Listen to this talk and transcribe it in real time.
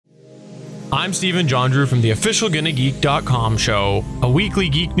I'm Stephen John Drew from the official GonnaGeek.com show, a weekly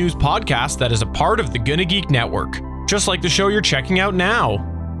geek news podcast that is a part of the Gonna Geek Network, just like the show you're checking out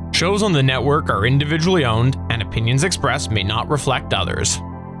now. Shows on the network are individually owned, and opinions expressed may not reflect others.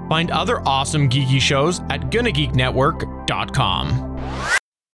 Find other awesome geeky shows at GonnaGeekNetwork.com.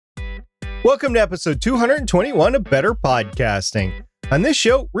 Welcome to episode 221 of Better Podcasting. On this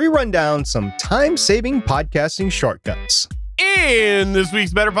show, we run down some time-saving podcasting shortcuts. In this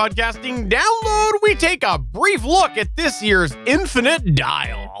week's Better Podcasting download, we take a brief look at this year's Infinite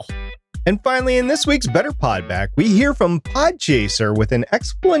Dial. And finally, in this week's Better Podback, we hear from Podchaser with an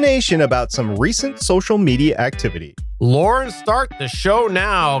explanation about some recent social media activity. Lauren, start the show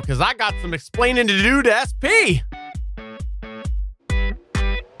now, because I got some explaining to do to SP.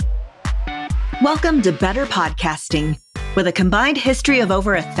 Welcome to Better Podcasting. With a combined history of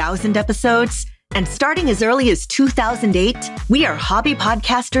over 1,000 episodes, and starting as early as 2008, we are hobby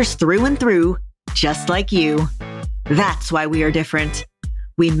podcasters through and through, just like you. That's why we are different.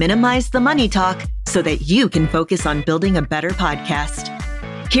 We minimize the money talk so that you can focus on building a better podcast.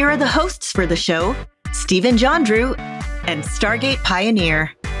 Here are the hosts for the show, Stephen John Drew and Stargate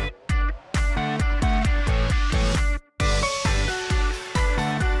Pioneer.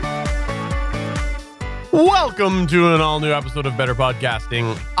 Welcome to an all-new episode of Better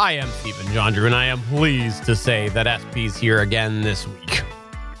Podcasting. I am Stephen John Drew, and I am pleased to say that SP's here again this week.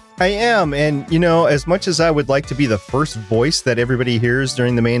 I am, and you know, as much as I would like to be the first voice that everybody hears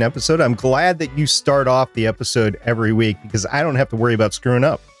during the main episode, I'm glad that you start off the episode every week because I don't have to worry about screwing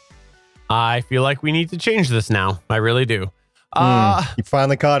up. I feel like we need to change this now. I really do. You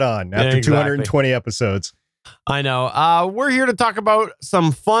finally caught on after exactly. 220 episodes. I know. We're here to talk about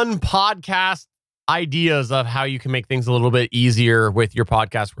some fun podcast ideas of how you can make things a little bit easier with your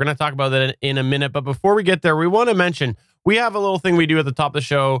podcast. We're going to talk about that in a minute. But before we get there, we want to mention we have a little thing we do at the top of the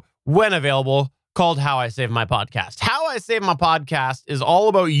show when available called How I Save My Podcast. How I Save My Podcast is all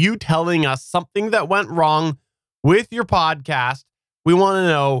about you telling us something that went wrong with your podcast. We want to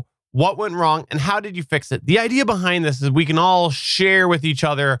know what went wrong and how did you fix it? The idea behind this is we can all share with each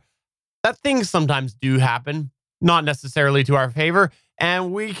other that things sometimes do happen, not necessarily to our favor.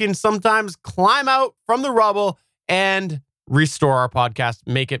 And we can sometimes climb out from the rubble and restore our podcast,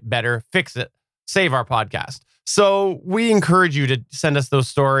 make it better, fix it, save our podcast. So we encourage you to send us those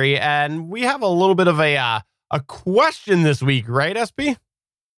stories. And we have a little bit of a question this week, right, SP?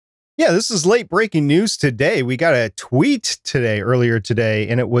 Yeah, this is late breaking news today. We got a tweet earlier today,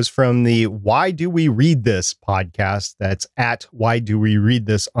 and it was from the Why Do We Read This podcast. That's at Why Do We Read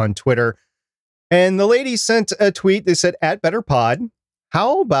This on Twitter. And the lady sent a tweet. They said, at BetterPod,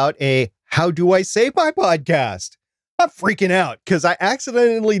 how about a How Do I Save My Podcast? I'm freaking out because I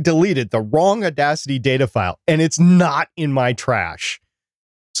accidentally deleted the wrong Audacity data file and it's not in my trash.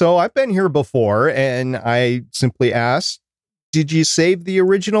 So I've been here before and I simply asked, did you save the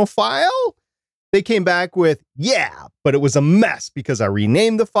original file? They came back with, yeah, but it was a mess because I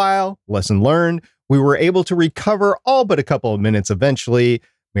renamed the file. Lesson learned. We were able to recover all but a couple of minutes eventually.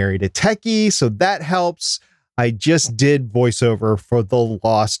 Married a techie, so that helps. I just did voiceover for the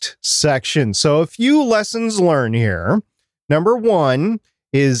lost section. So a few lessons learned here. Number one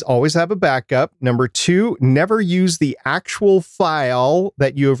is always have a backup. Number two, never use the actual file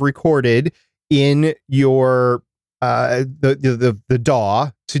that you have recorded in your the DAW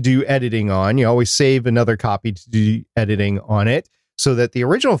to do editing on. You always save another copy to do editing on it so that the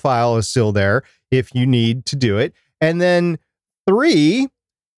original file is still there if you need to do it. And then three,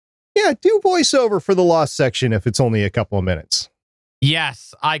 yeah, do voiceover for the lost section if it's only a couple of minutes.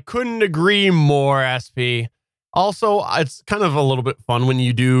 Yes, I couldn't agree more, SP. Also, it's kind of a little bit fun when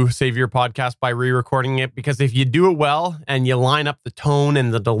you do save your podcast by re-recording it, because if you do it well and you line up the tone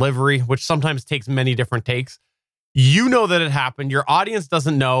and the delivery, which sometimes takes many different takes, you know that it happened. Your audience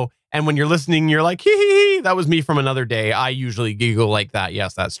doesn't know. And when you're listening, you're like, hee hee hee, that was me from another day. I usually giggle like that.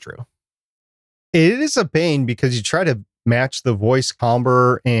 Yes, that's true. It is a pain because you try to match the voice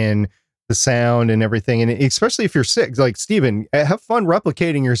timbre and the sound and everything. And especially if you're sick, like Steven, have fun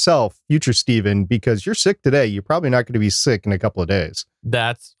replicating yourself, future Steven, because you're sick today. You're probably not going to be sick in a couple of days.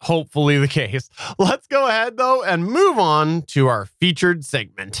 That's hopefully the case. Let's go ahead, though, and move on to our featured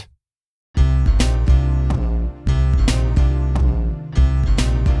segment.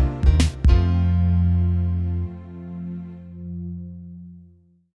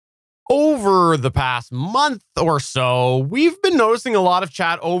 Over the past month or so, we've been noticing a lot of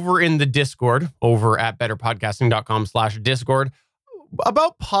chat over in the Discord, over at betterpodcasting.com/Discord,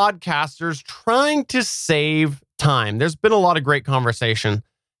 about podcasters trying to save time. There's been a lot of great conversation.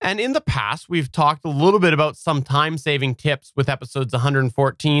 And in the past, we've talked a little bit about some time-saving tips with episodes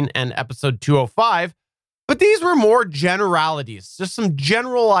 114 and episode 205, but these were more generalities, just some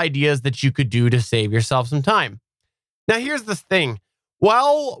general ideas that you could do to save yourself some time. Now, here's the thing.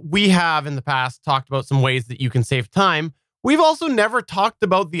 While we have in the past talked about some ways that you can save time, we've also never talked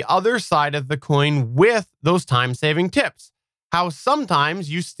about the other side of the coin with those time-saving tips. How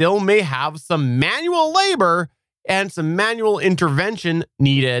sometimes you still may have some manual labor and some manual intervention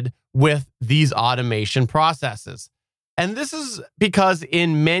needed with these automation processes. And this is because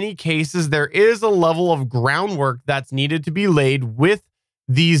in many cases, there is a level of groundwork that's needed to be laid with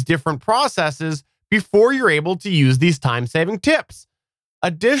these different processes before you're able to use these time-saving tips.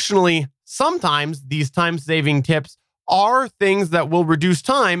 Additionally, sometimes these time-saving tips are things that will reduce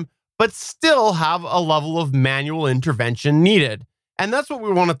time, but still have a level of manual intervention needed. And that's what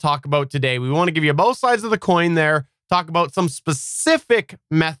we want to talk about today. We want to give you both sides of the coin there, talk about some specific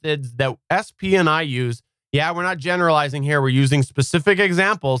methods that SP and I use. Yeah, we're not generalizing here. We're using specific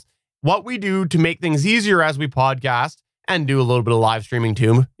examples, what we do to make things easier as we podcast and do a little bit of live streaming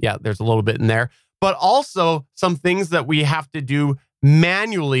too. Yeah, there's a little bit in there, but also some things that we have to do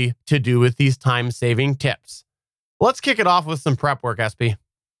manually to do with these time-saving tips. Let's kick it off with some prep work, SP.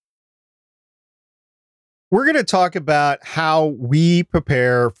 We're going to talk about how we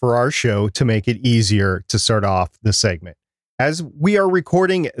prepare for our show to make it easier to start off the segment. As we are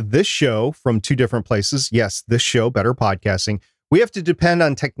recording this show from two different places, yes, this show, Better Podcasting, we have to depend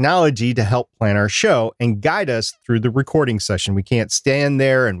on technology to help plan our show and guide us through the recording session. We can't stand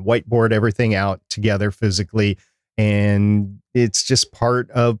there and whiteboard everything out together physically. And it's just part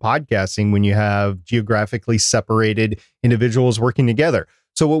of podcasting when you have geographically separated individuals working together.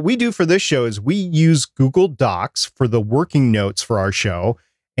 So what we do for this show is we use Google Docs for the working notes for our show.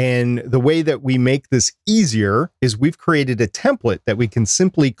 And the way that we make this easier is we've created a template that we can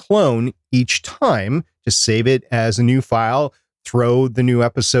simply clone each time, just save it as a new file, throw the new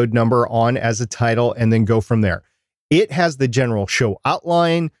episode number on as a title, and then go from there. It has the general show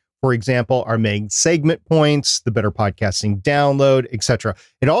outline, for example, our main segment points, the Better Podcasting download, etc.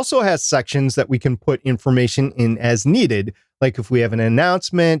 It also has sections that we can put information in as needed, like if we have an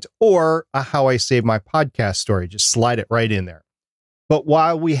announcement or a how I save my podcast story, just slide it right in there. But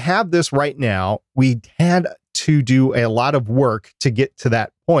while we have this right now, we had to do a lot of work to get to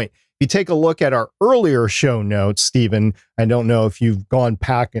that point. If you take a look at our earlier show notes, Stephen, I don't know if you've gone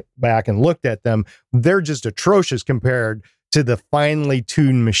back and looked at them. They're just atrocious compared to the finely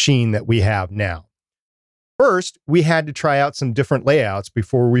tuned machine that we have now. First, we had to try out some different layouts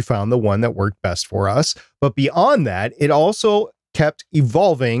before we found the one that worked best for us. But beyond that, it also kept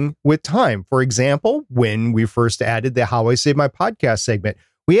evolving with time. For example, when we first added the How I Save My Podcast segment,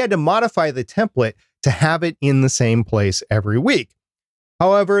 we had to modify the template to have it in the same place every week.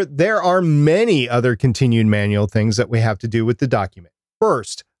 However, there are many other continued manual things that we have to do with the document.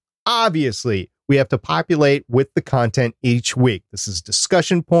 First, obviously, we have to populate with the content each week. This is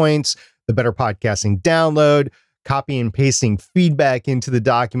discussion points, the Better Podcasting download, copy and pasting feedback into the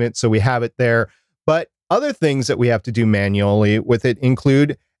document so we have it there. But other things that we have to do manually with it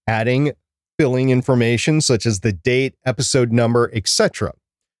include adding filling information such as the date, episode number, etc.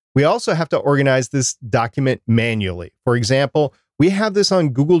 We also have to organize this document manually. For example, we have this on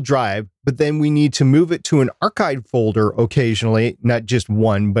Google Drive, but then we need to move it to an archive folder occasionally, not just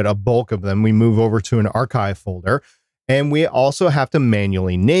one, but a bulk of them. We move over to an archive folder, and we also have to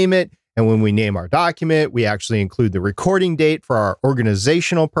manually name it. And when we name our document, we actually include the recording date for our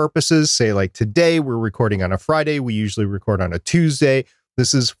organizational purposes. Say like today, we're recording on a Friday. We usually record on a Tuesday.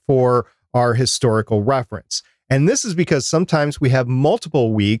 This is for our historical reference. And this is because sometimes we have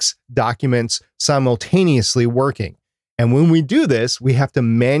multiple weeks documents simultaneously working. And when we do this, we have to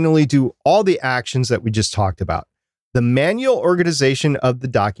manually do all the actions that we just talked about. The manual organization of the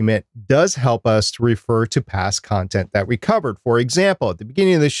document does help us to refer to past content that we covered. For example, at the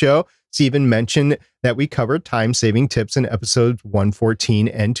beginning of the show, Stephen mentioned that we covered time-saving tips in episodes 114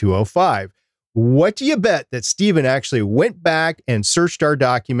 and 205. What do you bet that Stephen actually went back and searched our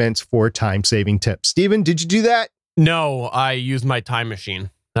documents for time-saving tips? Stephen, did you do that? No, I used my time machine.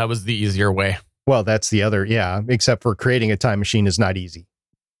 That was the easier way. Well, that's the other, yeah, except for creating a time machine is not easy.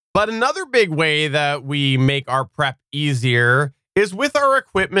 But another big way that we make our prep easier is with our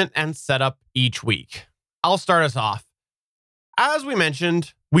equipment and setup each week. I'll start us off. As we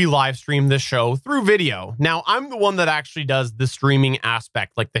mentioned, we live stream this show through video. Now, I'm the one that actually does the streaming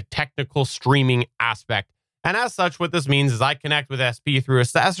aspect, like the technical streaming aspect. And as such, what this means is I connect with SP through a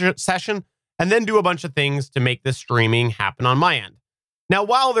session and then do a bunch of things to make this streaming happen on my end. Now,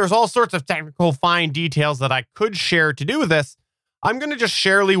 while there's all sorts of technical fine details that I could share to do with this, I'm going to just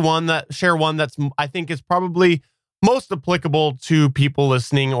share one that's I think is probably most applicable to people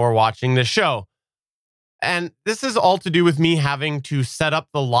listening or watching this show. And this is all to do with me having to set up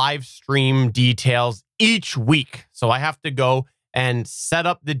the live stream details each week. So I have to go and set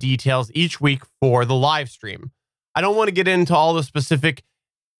up the details each week for the live stream. I don't want to get into all the specific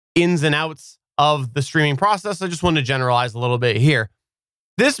ins and outs of the streaming process. I just want to generalize a little bit here.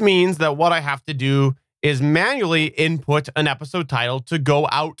 This means that what I have to do is manually input an episode title to go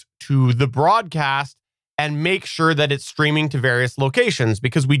out to the broadcast and make sure that it's streaming to various locations,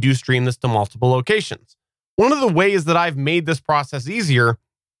 because we do stream this to multiple locations. One of the ways that I've made this process easier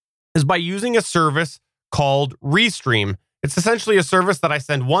is by using a service called Restream. It's essentially a service that I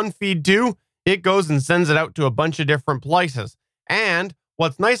send one feed to. It goes and sends it out to a bunch of different places. And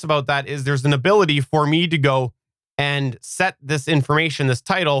what's nice about that is there's an ability for me to go and set this information, this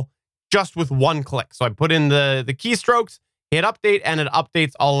title, just with one click. So I put in the keystrokes, hit update, and it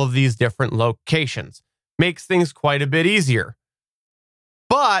updates all of these different locations. Makes things quite a bit easier.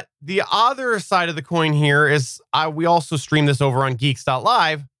 But the other side of the coin here is we also stream this over on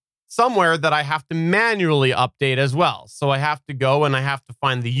geeks.live, somewhere that I have to manually update as well. So I have to go and I have to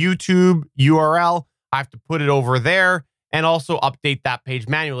find the YouTube URL. I have to put it over there and also update that page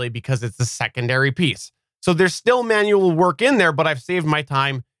manually because it's a secondary piece. So there's still manual work in there, but I've saved my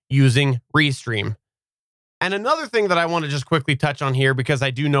time using Restream. And another thing that I want to just quickly touch on here, because I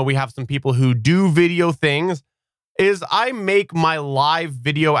do know we have some people who do video things, is I make my live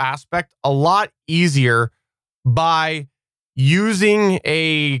video aspect a lot easier by using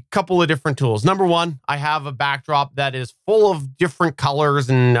a couple of different tools. Number one, I have a backdrop that is full of different colors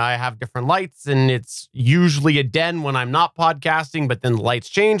and I have different lights, and it's usually a den when I'm not podcasting, but then the lights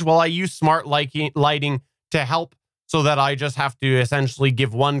change. Well, I use smart lighting to help, so that I just have to essentially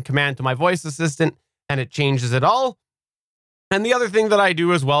give one command to my voice assistant and it changes it all. And the other thing that I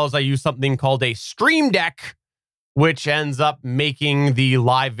do as well is I use something called a Stream Deck, which ends up making the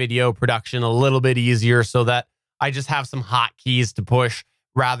live video production a little bit easier, so that I just have some hotkeys to push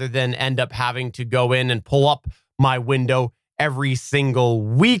rather than end up having to go in and pull up my window every single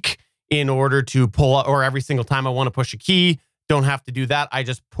week in order to pull up, or every single time I want to push a key. Don't have to do that. I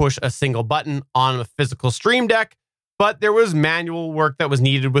just push a single button on a physical Stream Deck. But there was manual work that was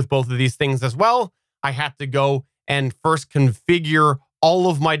needed with both of these things as well. I had to go and first configure all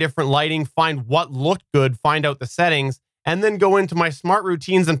of my different lighting, find what looked good, find out the settings, and then go into my smart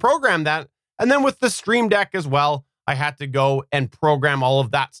routines and program that. And then with the Stream Deck as well, I had to go and program all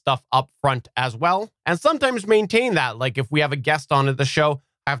of that stuff up front as well. And sometimes maintain that. Like if we have a guest on at the show,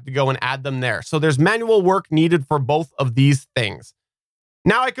 I have to go and add them there. So there's manual work needed for both of these things.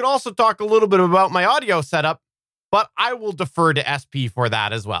 Now, I could also talk a little bit about my audio setup, but I will defer to SP for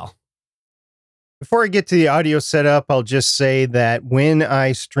that as well. Before I get to the audio setup, I'll just say that when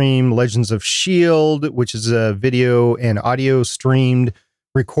I stream Legends of S.H.I.E.L.D., which is a video and audio streamed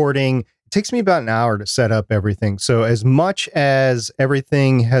recording, it takes me about an hour to set up everything. So as much as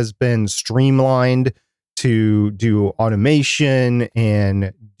everything has been streamlined to do automation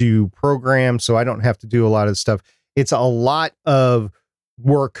and do programs, so I don't have to do a lot of stuff, it's a lot of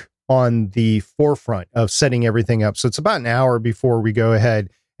work on the forefront of setting everything up. So it's about an hour before we go ahead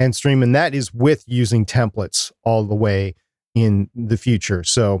and stream, and that is with using templates all the way in the future.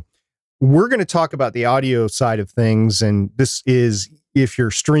 So we're going to talk about the audio side of things, and this is if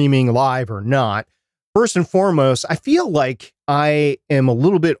you're streaming live or not. First and foremost, I feel like I am a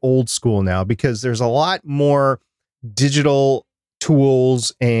little bit old school now, because there's a lot more digital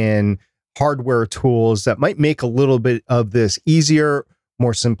tools and hardware tools that might make a little bit of this easier,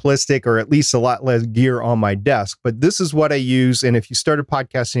 more simplistic, or at least a lot less gear on my desk. But this is what I use. And if you started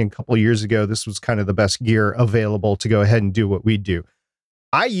podcasting a couple of years ago, this was kind of the best gear available to go ahead and do what we do.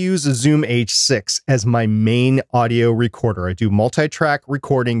 I use a Zoom H6 as my main audio recorder. I do multi-track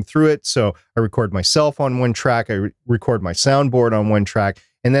recording through it. So I record myself on one track, I record my soundboard on one track,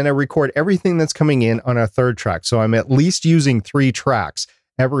 and then I record everything that's coming in on a third track. So I'm at least using 3 tracks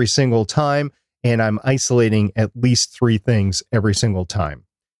every single time, and I'm isolating at least 3 things every single time.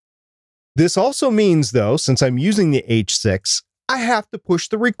 This also means, though, since I'm using the H6, I have to push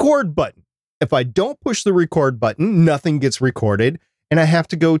the record button. If I don't push the record button, nothing gets recorded, and I have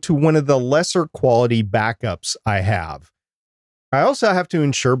to go to one of the lesser quality backups I have. I also have to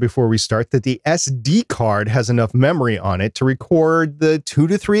ensure before we start that the SD card has enough memory on it to record the 2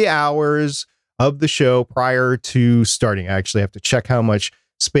 to 3 hours of the show prior to starting. I actually have to check how much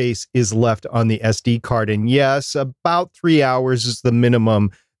space is left on the SD card. And yes, about 3 hours is the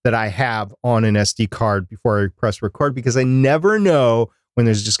minimum that I have on an SD card before I press record, because I never know when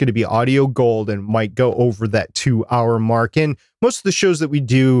there's just going to be audio gold and might go over that 2-hour mark. And most of the shows that we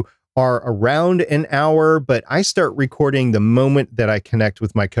do are around an hour, but I start recording the moment that I connect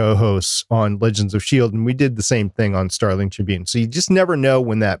with my co-hosts on Legends of S.H.I.E.L.D. And we did the same thing on Starling Tribune. So you just never know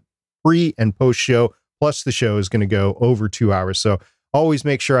when that pre and post show plus the show is going to go over 2 hours. So always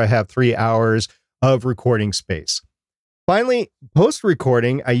make sure I have 3 hours of recording space. Finally,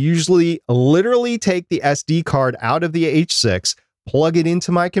 post-recording, I usually literally take the SD card out of the H6, plug it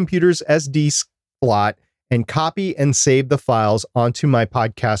into my computer's SD slot, and copy and save the files onto my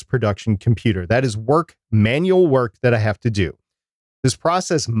podcast production computer. That is manual work that I have to do. This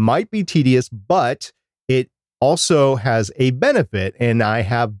process might be tedious, but it also has a benefit, and I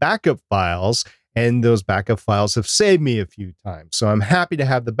have backup files, and those backup files have saved me a few times. So I'm happy to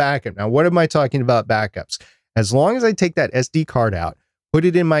have the backup. Now, what am I talking about backups? As long as I take that SD card out, put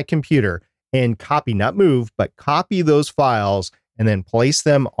it in my computer, and copy, not move, but copy those files, and then place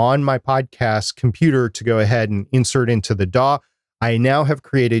them on my podcast computer to go ahead and insert into the DAW, I now have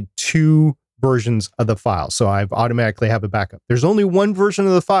created 2 versions of the file. So I've automatically have a backup. There's only one version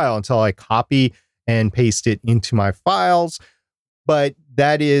of the file until I copy and paste it into my files, but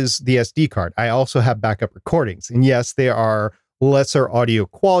that is the SD card. I also have backup recordings. And yes, they are lesser audio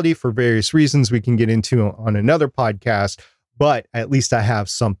quality for various reasons we can get into on another podcast, but at least I have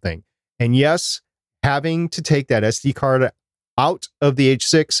something. And yes, having to take that SD card out of the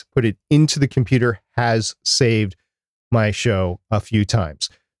H6, put it into the computer has saved my show a few times.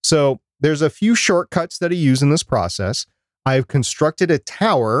 So there's a few shortcuts that I use in this process. I've constructed a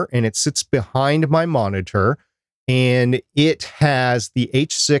tower and it sits behind my monitor, and it has the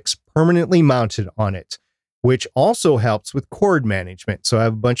H6 permanently mounted on it, which also helps with cord management. So I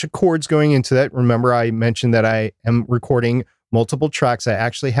have a bunch of cords going into that. Remember, I mentioned that I am recording multiple tracks. I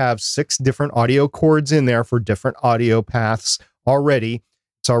actually have 6 different audio cords in there for different audio paths already.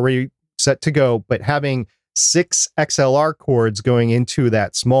 It's already set to go, but having 6 XLR cords going into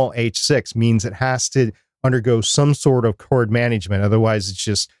that small H6 means it has to undergo some sort of cord management. Otherwise, it's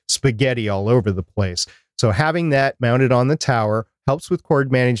just spaghetti all over the place. So having that mounted on the tower helps with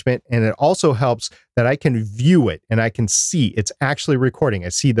cord management, and it also helps that I can view it and I can see it's actually recording. I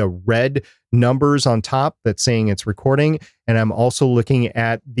see the red numbers on top that's saying it's recording, and I'm also looking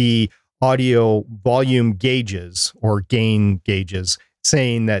at the audio volume gauges or gain gauges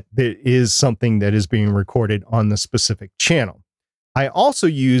saying that there is something that is being recorded on the specific channel. I also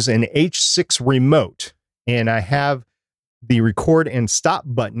use an H6 remote, and I have the record and stop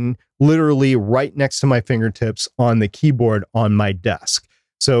button literally right next to my fingertips on the keyboard on my desk.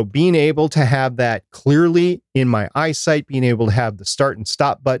 So being able to have that clearly in my eyesight, being able to have the start and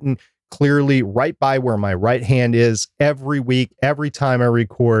stop button clearly right by where my right hand is every week, every time I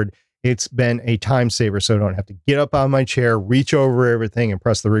record, it's been a time saver. So I don't have to get up on my chair, reach over everything, and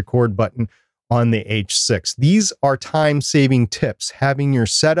press the record button on the H6. These are time-saving tips, having your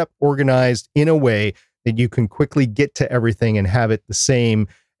setup organized in a way that you can quickly get to everything and have it the same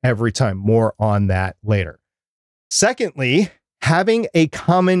every time. More on that later. Secondly, having a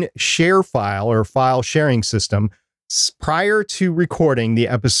common share file or file sharing system prior to recording the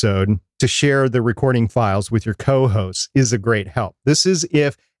episode to share the recording files with your co-hosts is a great help. This is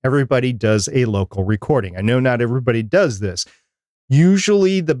if everybody does a local recording. I know not everybody does this.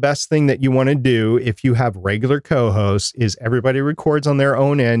 Usually the best thing that you want to do if you have regular co-hosts is everybody records on their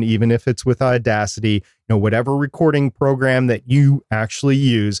own end, even if it's with Audacity, whatever recording program that you actually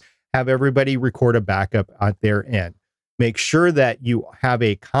use, have everybody record a backup at their end. Make sure that you have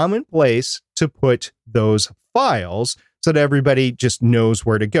a common place to put those files so that everybody just knows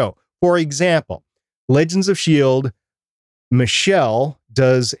where to go. For example, Legends of S.H.I.E.L.D., Michelle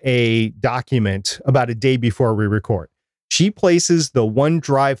does a document about a day before we record. She places the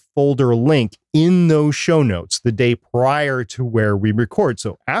OneDrive folder link in those show notes the day prior to where we record.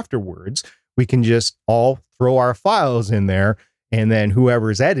 So afterwards, we can just all throw our files in there, and then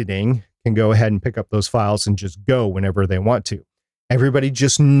whoever's editing can go ahead and pick up those files and just go whenever they want to. Everybody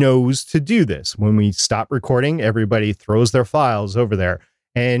just knows to do this. When we stop recording, everybody throws their files over there.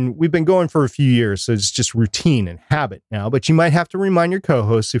 And we've been going for a few years, so it's just routine and habit now, but you might have to remind your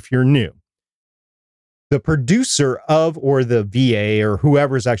co-hosts if you're new. The producer of, or the VA or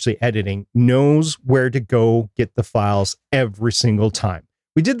whoever's actually editing knows where to go get the files every single time.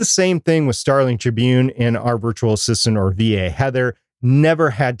 We did the same thing with Starling Tribune, and our virtual assistant or VA, Heather, never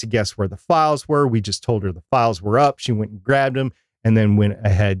had to guess where the files were. We just told her the files were up. She went and grabbed them and then went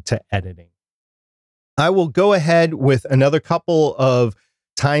ahead to editing. I will go ahead with another couple of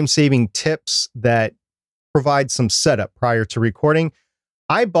time-saving tips that provide some setup prior to recording.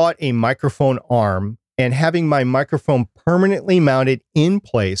 I bought a microphone arm, And having my microphone permanently mounted in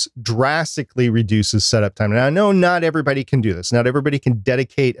place drastically reduces setup time. And I know not everybody can do this. Not everybody can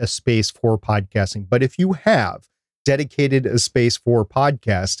dedicate a space for podcasting. But if you have dedicated a space for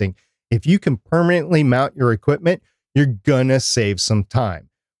podcasting, if you can permanently mount your equipment, you're gonna save some time.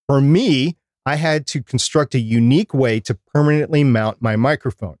 For me, I had to construct a unique way to permanently mount my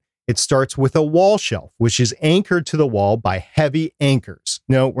microphone. It starts with a wall shelf, which is anchored to the wall by heavy anchors.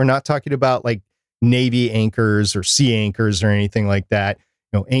 No, we're not talking about like Navy anchors or sea anchors or anything like that.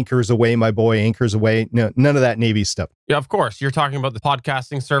 Anchors away, my boy, anchors away. No, none of that Navy stuff. Yeah, of course. You're talking about the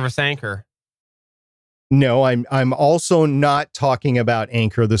podcasting service Anchor. No, I'm also not talking about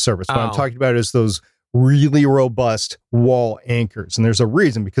Anchor, the service. What I'm talking about is those really robust wall anchors. And there's a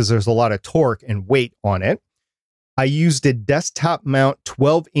reason, because there's a lot of torque and weight on it. I used a desktop mount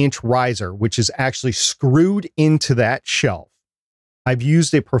 12-inch riser, which is actually screwed into that shelf. I've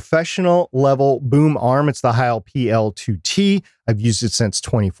used a professional level boom arm. It's the Heil PL2T. I've used it since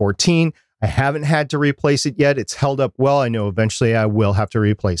 2014. I haven't had to replace it yet. It's held up well. I know eventually I will have to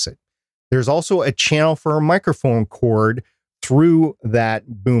replace it. There's also a channel for a microphone cord through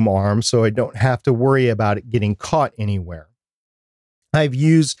that boom arm, so I don't have to worry about it getting caught anywhere. I've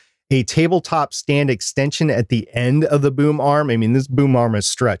used a tabletop stand extension at the end of the boom arm. I mean, this boom arm is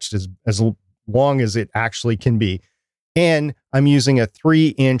stretched as long as it actually can be. And I'm using a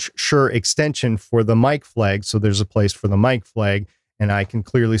 3-inch Shure extension for the mic flag. So there's a place for the mic flag. And I can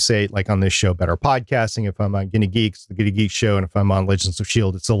clearly say, like on this show, Better Podcasting, if I'm on Guinea Geeks, it's the Guinea Geek Show. And if I'm on Legends of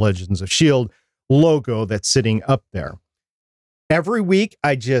S.H.I.E.L.D., it's the Legends of S.H.I.E.L.D. logo that's sitting up there. Every week,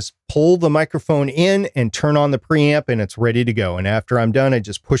 I just pull the microphone in and turn on the preamp, and it's ready to go. And after I'm done, I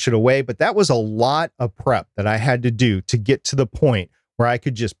just push it away. But that was a lot of prep that I had to do to get to the point where I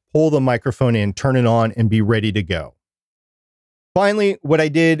could just pull the microphone in, turn it on, and be ready to go. Finally, what I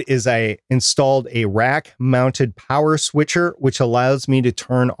did is I installed a rack-mounted power switcher, which allows me to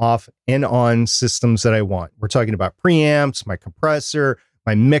turn off and on systems that I want. We're talking about preamps, my compressor,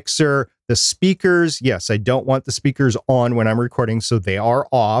 my mixer, the speakers. Yes, I don't want the speakers on when I'm recording, so they are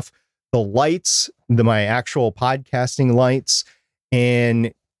off. The lights, my actual podcasting lights,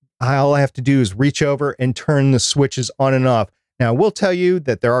 and all I have to do is reach over and turn the switches on and off. Now, I will tell you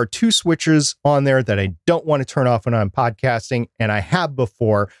that there are 2 switches on there that I don't want to turn off when I'm podcasting, and I have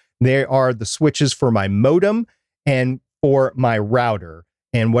before. They are the switches for my modem and for my router.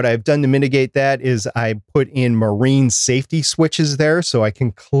 And what I've done to mitigate that is I put in marine safety switches there, so I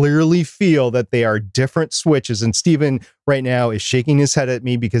can clearly feel that they are different switches. And Steven right now is shaking his head at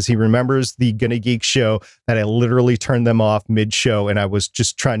me because he remembers the Gonna Geek show that I literally turned them off mid-show, and I was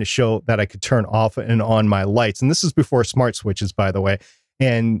just trying to show that I could turn off and on my lights. And this is before smart switches, by the way.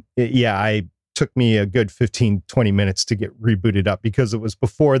 And I took me a good 15, 20 minutes to get rebooted up because it was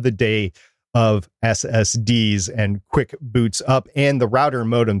before the day of SSDs and quick boots up, and the router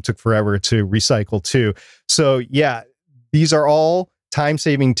modem took forever to recycle too. So yeah, these are all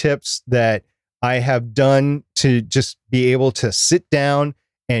time-saving tips that I have done to just be able to sit down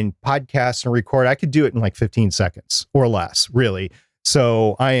and podcast and record. I could do it in like 15 seconds or less, really.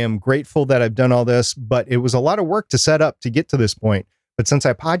 So I am grateful that I've done all this, but it was a lot of work to set up to get to this point. But since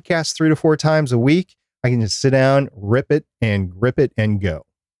I podcast 3 to 4 times a week, I can just sit down, rip it and grip it and go.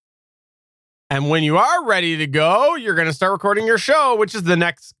 And when you are ready to go, you're going to start recording your show, which is the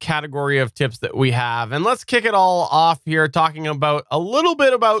next category of tips that we have. And let's kick it all off here, talking about a little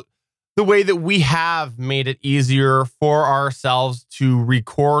bit about the way that we have made it easier for ourselves to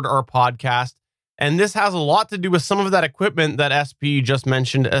record our podcast. And this has a lot to do with some of that equipment that SP just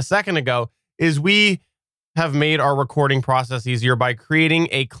mentioned a second ago, is we have made our recording process easier by creating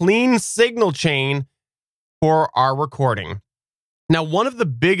a clean signal chain for our recording. Now, one of the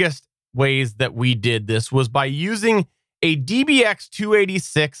biggest ways that we did this was by using a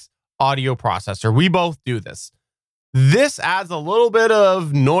DBX286 audio processor. We both do this. This adds a little bit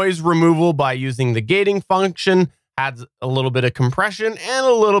of noise removal by using the gating function, adds a little bit of compression, and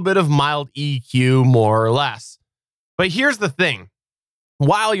a little bit of mild EQ, more or less. But here's the thing.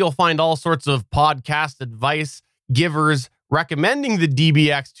 While you'll find all sorts of podcast advice givers recommending the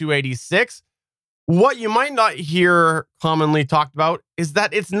DBX286, what you might not hear commonly talked about is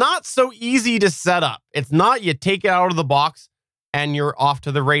that it's not so easy to set up. It's not you take it out of the box and you're off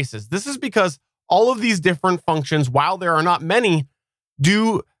to the races. This is because all of these different functions, while there are not many,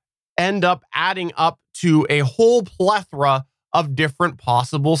 do end up adding up to a whole plethora of different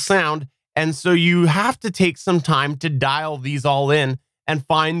possible sound. And so you have to take some time to dial these all in and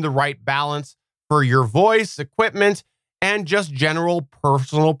find the right balance for your voice, equipment, and just general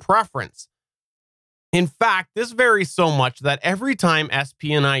personal preference. In fact, this varies so much that every time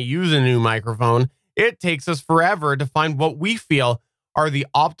SP and I use a new microphone, it takes us forever to find what we feel are the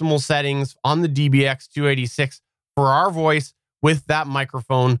optimal settings on the DBX 286 for our voice with that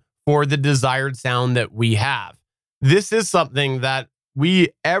microphone for the desired sound that we have. This is something that we,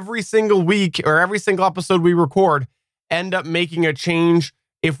 every single week or every single episode we record, end up making a change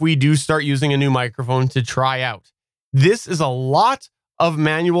if we do start using a new microphone to try out. This is a lot of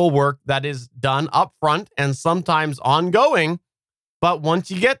manual work that is done up front and sometimes ongoing, but once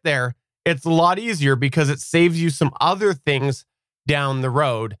you get there, it's a lot easier because it saves you some other things down the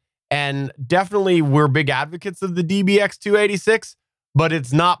road. And definitely we're big advocates of the DBX 286, but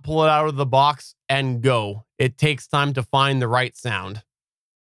it's not pull it out of the box and go. It takes time to find the right sound.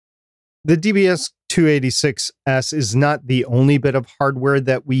 The DBS 286S is not the only bit of hardware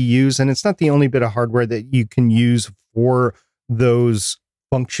that we use, and it's not the only bit of hardware that you can use for those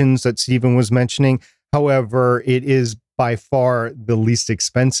functions that Stephen was mentioning. However, it is by far the least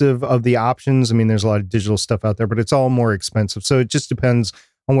expensive of the options. I mean, there's a lot of digital stuff out there, but it's all more expensive. So it just depends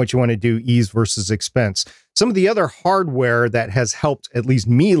on what you want to do, ease versus expense. Some of the other hardware that has helped at least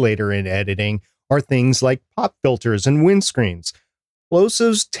me later in editing are things like pop filters and windscreens.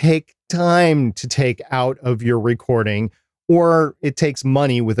 Plosives take time to take out of your recording, or it takes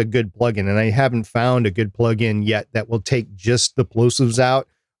money with a good plugin. And I haven't found a good plugin yet that will take just the plosives out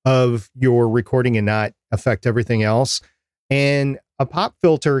of your recording and not affect everything else. And a pop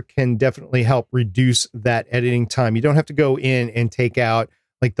filter can definitely help reduce that editing time. You don't have to go in and take out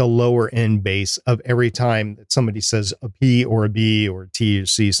like the lower end bass of every time that somebody says a P or a B or a T or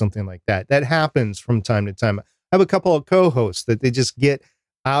C, something like that. That happens from time to time. I have a couple of co-hosts that they just get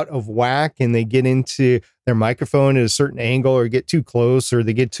out of whack and they get into their microphone at a certain angle or get too close or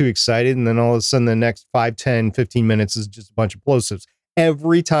they get too excited. And then all of a sudden the next 5, 10, 15 minutes is just a bunch of plosives.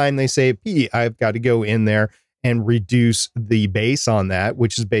 Every time they say P, I've got to go in there and reduce the bass on that,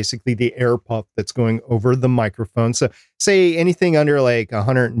 which is basically the air puff that's going over the microphone. So say anything under like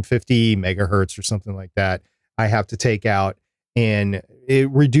 150 megahertz or something like that, I have to take out, and it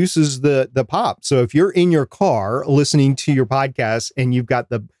reduces the pop. So if you're in your car listening to your podcast and you've got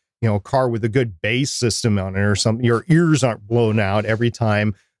the car with a good bass system on it or something, your ears aren't blown out every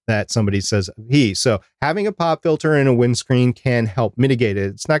time that somebody says he. So having a pop filter and a windscreen can help mitigate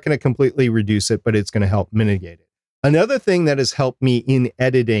it. It's not going to completely reduce it, but it's going to help mitigate it. Another thing that has helped me in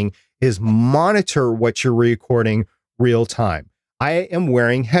editing is monitor what you're recording real time. I am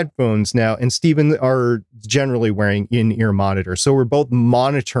wearing headphones now, and Stephen are generally wearing in-ear monitors. So we're both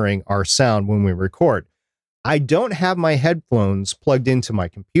monitoring our sound when we record. I don't have my headphones plugged into my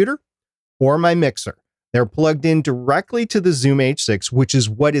computer or my mixer. They're plugged in directly to the Zoom H6, which is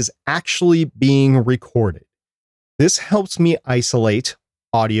what is actually being recorded. This helps me isolate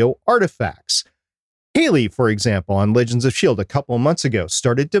audio artifacts. Haley, for example, on Legends of S.H.I.E.L.D. a couple of months ago,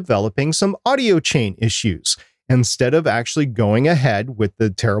 started developing some audio chain issues. Instead of actually going ahead with the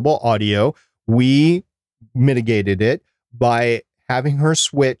terrible audio, we mitigated it by having her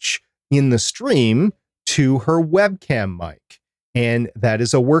switch in the stream to her webcam mic. And that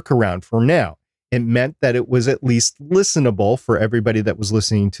is a workaround for now. It meant that it was at least listenable for everybody that was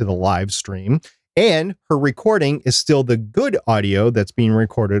listening to the live stream. And her recording is still the good audio that's being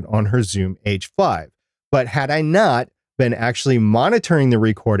recorded on her Zoom H5. But had I not been actually monitoring the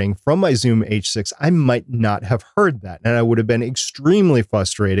recording from my Zoom H6, I might not have heard that. And I would have been extremely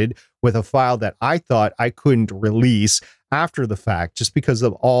frustrated with a file that I thought I couldn't release after the fact just because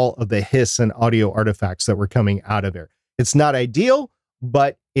of all of the hiss and audio artifacts that were coming out of it. It's not ideal,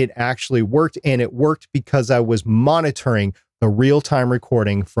 but it actually worked, and it worked because I was monitoring the real-time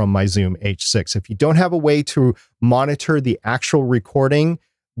recording from my Zoom H6. If you don't have a way to monitor the actual recording,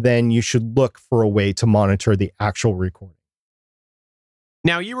 then you should look for a way to monitor the actual recording.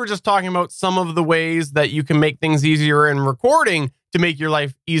 Now, you were just talking about some of the ways that you can make things easier in recording to make your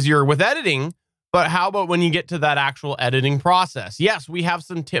life easier with editing, but how about when you get to that actual editing process? Yes, we have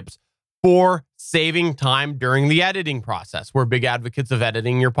some tips for saving time during the editing process. We're big advocates of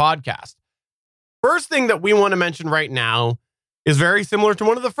editing your podcast. First thing that we want to mention right now is very similar to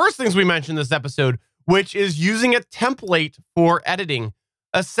one of the first things we mentioned this episode, which is using a template for editing.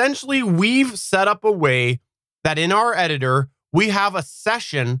 Essentially, we've set up a way that in our editor, we have a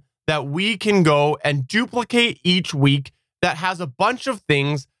session that we can go and duplicate each week that has a bunch of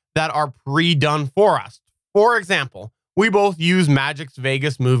things that are pre-done for us. For example, we both use Magic's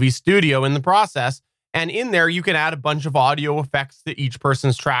Vegas Movie Studio in the process, and in there you can add a bunch of audio effects to each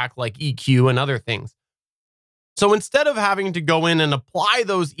person's track like EQ and other things. So instead of having to go in and apply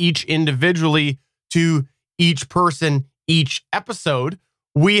those each individually to each person, each episode,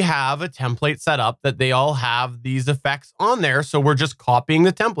 we have a template set up that they all have these effects on there. So we're just copying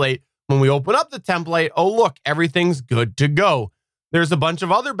the template, When we open up the template, oh, look, everything's good to go. There's a bunch of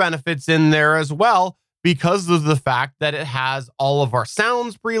other benefits in there as well because of the fact that it has all of our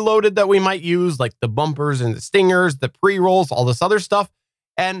sounds preloaded that we might use, like the bumpers and the stingers, the pre-rolls, all this other stuff,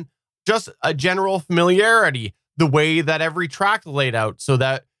 and just a general familiarity, the way that every track laid out so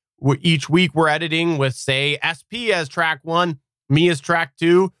that each week we're editing with, say, SP as track 1, me as track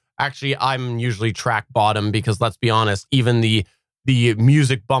 2. Actually, I'm usually track bottom because, let's be honest, even the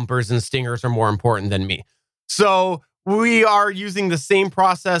music bumpers and stingers are more important than me. So we are using the same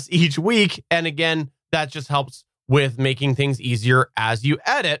process each week. And again, that just helps with making things easier as you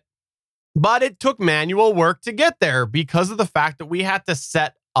edit. But it took manual work to get there because of the fact that we had to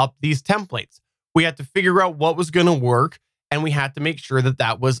set up these templates. We had to figure out what was going to work, and we had to make sure that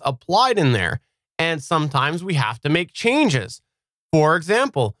that was applied in there. And sometimes we have to make changes. For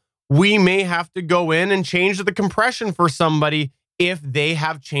example, we may have to go in and change the compression for somebody if they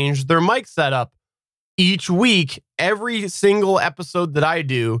have changed their mic setup. Each week, every single episode that I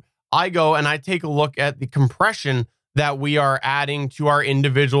do, I go and I take a look at the compression that we are adding to our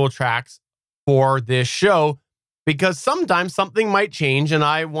individual tracks for this show, because sometimes something might change and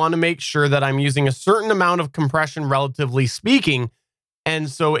I want to make sure that I'm using a certain amount of compression, relatively speaking. And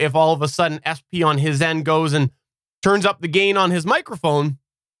so if all of a sudden SP on his end goes and turns up the gain on his microphone,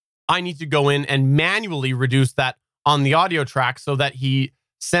 I need to go in and manually reduce that on the audio track so that he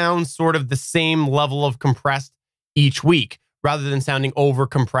sounds sort of the same level of compressed each week, rather than sounding over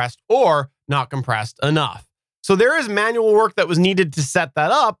compressed or not compressed enough. So there is manual work that was needed to set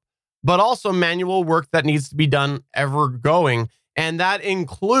that up, but also manual work that needs to be done ever going. And that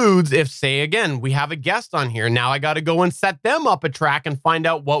includes if, say, again, we have a guest on here. Now I got to go and set them up a track and find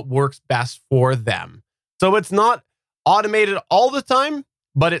out what works best for them. So it's not automated all the time,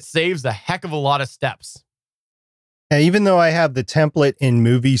 but it saves a heck of a lot of steps. And even though I have the template in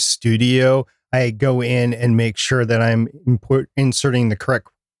Movie Studio, I go in and make sure that I'm inserting the correct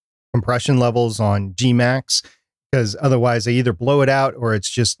compression levels on Gmax, because otherwise I either blow it out or it's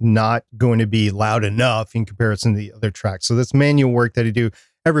just not going to be loud enough in comparison to the other tracks. So that's manual work that I do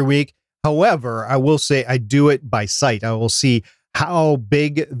every week. However, I will say I do it by sight. I will see how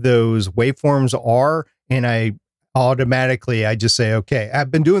big those waveforms are, and I just say, okay,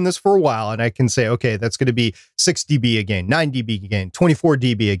 I've been doing this for a while, and I can say, okay, that's going to be 6 dB again, 9 dB again, 24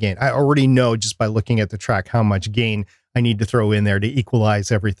 dB again. I already know just by looking at the track how much gain I need to throw in there to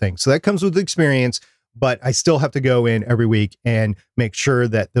equalize everything. So that comes with experience, but I still have to go in every week and make sure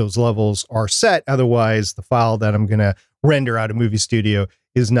that those levels are set. Otherwise, the file that I'm going to render out of Movie Studio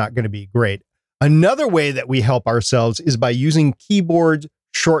is not going to be great. Another way that we help ourselves is by using keyboard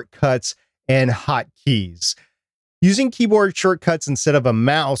shortcuts and hotkeys. Using keyboard shortcuts instead of a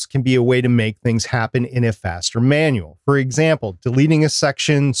mouse can be a way to make things happen in a faster manual. For example, deleting a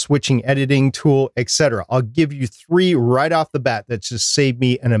section, switching editing tool, etc. I'll give you 3 right off the bat that just saved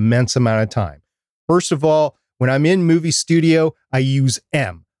me an immense amount of time. First of all, when I'm in Movie Studio, I use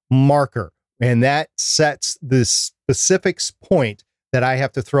M, marker, and that sets the specific point that I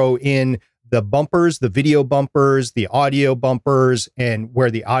have to throw in the bumpers, the video bumpers, the audio bumpers, and where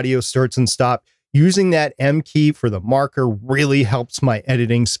the audio starts and stops. Using that M key for the marker really helps my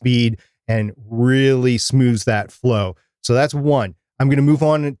editing speed and really smooths that flow. So that's one. I'm going to move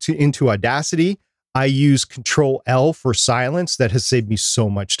on into Audacity. I use Control L for silence. That has saved me so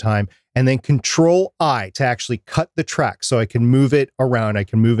much time. And then Control I to actually cut the track so I can move it around. I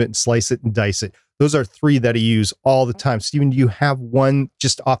can move it and slice it and dice it. Those are 3 that I use all the time. Stephen, do you have one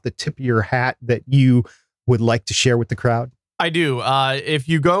just off the tip of your hat that you would like to share with the crowd? I do. If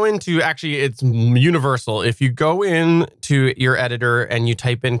you go into, actually, it's universal. If you go into your editor and you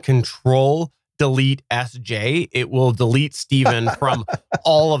type in Control Delete SJ, it will delete Steven from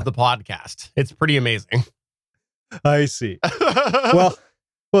all of the podcast. It's pretty amazing. I see. Well,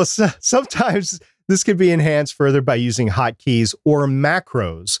 sometimes this could be enhanced further by using hotkeys or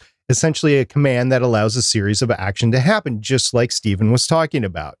macros, essentially a command that allows a series of action to happen, just like Steven was talking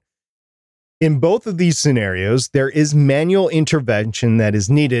about. In both of these scenarios, there is manual intervention that is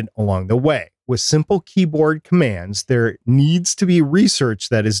needed along the way. With simple keyboard commands, there needs to be research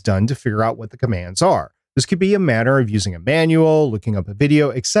that is done to figure out what the commands are. This could be a matter of using a manual, looking up a video,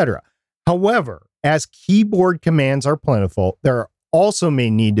 etc. However, as keyboard commands are plentiful, there also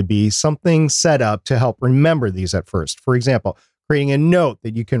may need to be something set up to help remember these at first. For example, creating a note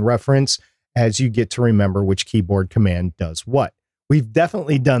that you can reference as you get to remember which keyboard command does what. We've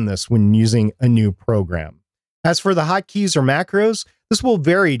definitely done this when using a new program. As for the hotkeys or macros, this will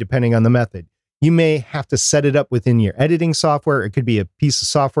vary depending on the method. You may have to set it up within your editing software. It could be a piece of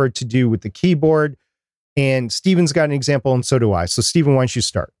software to do with the keyboard. And Steven's got an example, and so do I. So Steven, why don't you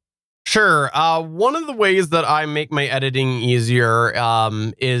start? Sure. One of the ways that I make my editing easier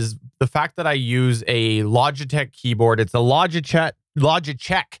is the fact that I use a Logitech keyboard. It's a Logitech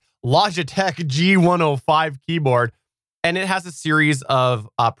G105 keyboard, and it has a series of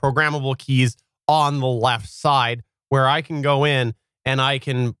programmable keys on the left side where I can go in and I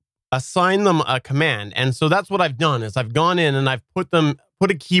can assign them a command. And so that's what I've done is I've gone in and I've put a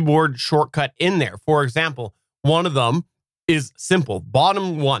keyboard shortcut in there. For example, one of them is simple.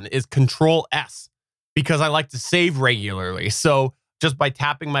 Bottom one is Control S because I like to save regularly. So just by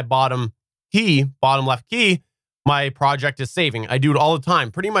tapping my bottom left key, my project is saving. I do it all the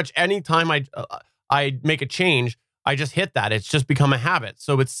time. Pretty much any time I make a change, I just hit that. It's just become a habit.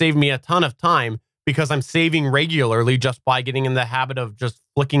 So it's saved me a ton of time because I'm saving regularly just by getting in the habit of just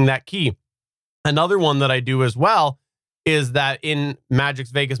flicking that key. Another one that I do as well is that in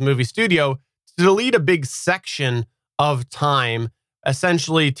Magic's Vegas Movie Studio, to delete a big section of time,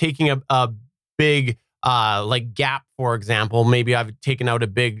 essentially taking a big like gap, for example, maybe I've taken out a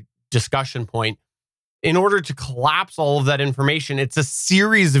big discussion point. In order to collapse all of that information, it's a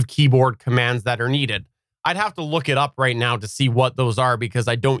series of keyboard commands that are needed. I'd have to look it up right now to see what those are because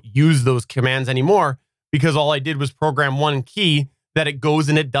I don't use those commands anymore because all I did was program one key that it goes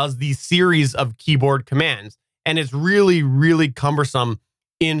and it does these series of keyboard commands. And it's really, really cumbersome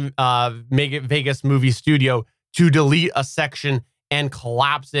in Vegas Movie Studio to delete a section and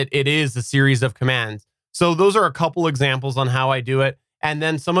collapse it. It is a series of commands. So those are a couple examples on how I do it. And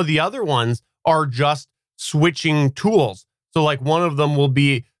then some of the other ones are just switching tools. So like one of them will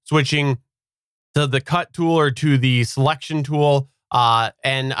be switching to the cut tool or to the selection tool.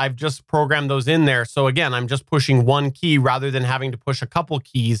 And I've just programmed those in there. So again, I'm just pushing one key rather than having to push a couple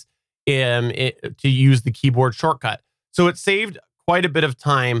keys to use the keyboard shortcut. So it saved quite a bit of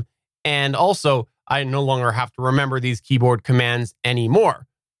time. And also, I no longer have to remember these keyboard commands anymore.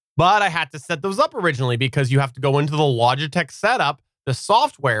 But I had to set those up originally because you have to go into the Logitech setup, the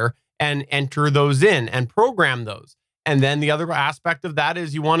software, and enter those in and program those. And then the other aspect of that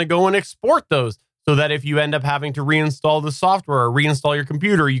is you want to go and export those so that if you end up having to reinstall the software or reinstall your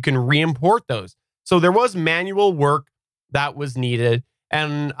computer, you can re-import those. So there was manual work that was needed.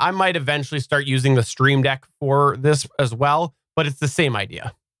 And I might eventually start using the Stream Deck for this as well, but it's the same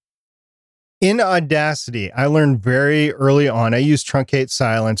idea. In Audacity, I learned very early on, I used Truncate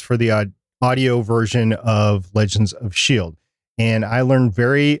Silence for the audio version of Legends of S.H.I.E.L.D. And I learned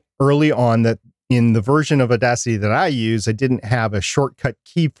very early on that in the version of Audacity that I use, I didn't have a shortcut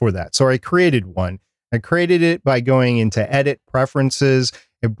key for that. So I created one. I created it by going into Edit Preferences.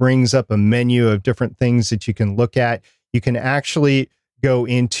 It brings up a menu of different things that you can look at. You can actually go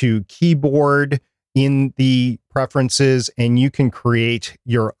into Keyboard in the preferences, and you can create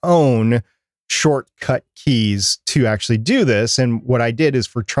your own shortcut keys to actually do this. And what I did is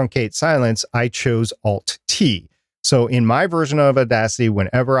for Truncate Silence, I chose Alt-T. So in my version of Audacity,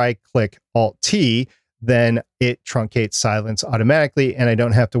 whenever I click Alt-T, then it truncates silence automatically, and I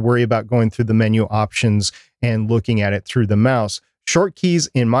don't have to worry about going through the menu options and looking at it through the mouse. Short keys,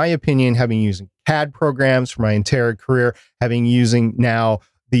 in my opinion, having used CAD programs for my entire career, having using now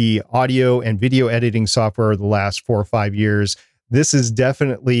the audio and video editing software the last 4 or 5 years, this is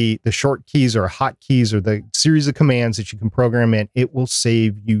definitely the short keys or hotkeys or the series of commands that you can program in. It will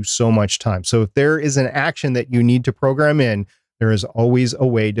save you so much time. So if there is an action that you need to program in, there is always a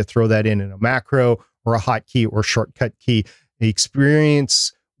way to throw that in a macro or a hotkey or shortcut key.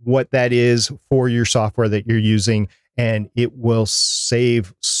 Experience what that is for your software that you're using, and it will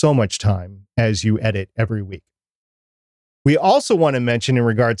save so much time as you edit every week. We also want to mention, in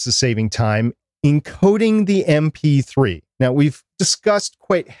regards to saving time, encoding the MP3. Now, we've discussed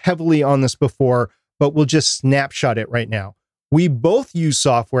quite heavily on this before, but we'll just snapshot it right now. We both use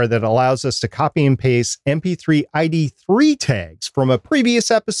software that allows us to copy and paste MP3 ID3 tags from a previous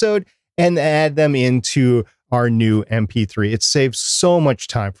episode and add them into our new MP3. It saves so much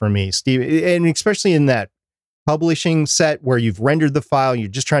time for me, Steve, and especially in that publishing set where you've rendered the file, you're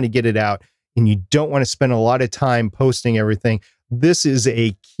just trying to get it out, and you don't want to spend a lot of time posting everything. This is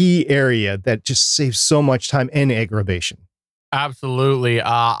a key area that just saves so much time and aggravation. Absolutely.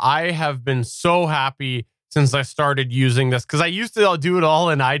 I have been so happy since I started using this because I used to do it all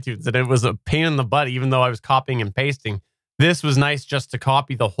in iTunes and it was a pain in the butt, even though I was copying and pasting. This was nice just to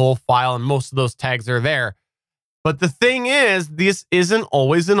copy the whole file, and most of those tags are there. But the thing is, this isn't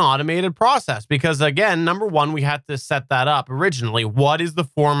always an automated process because, again, number one, we had to set that up originally. What is the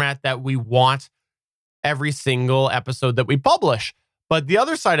format that we want every single episode that we publish? But the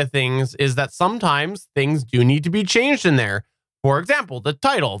other side of things is that sometimes things do need to be changed in there. For example, the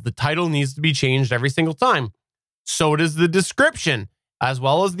title. The title needs to be changed every single time. So does the description. as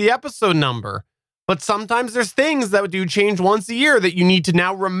well as the episode number. But sometimes there's things that do change once a year that you need to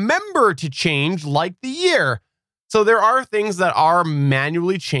now remember to change, like the year. So there are things that are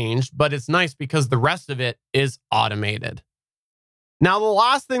manually changed, but it's nice because the rest of it is automated. Now, the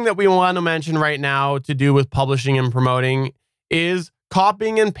last thing that we want to mention right now to do with publishing and promoting is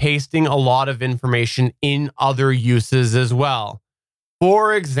copying and pasting a lot of information in other uses as well.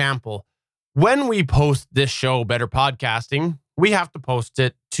 For example, when we post this show, Better Podcasting, we have to post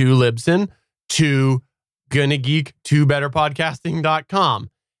it to Libsyn, to Gonna Geek, to betterpodcasting.com.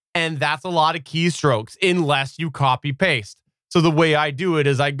 And that's a lot of keystrokes unless you copy paste. So the way I do it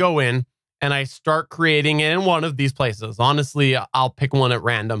is I go in and I start creating it in one of these places. Honestly, I'll pick one at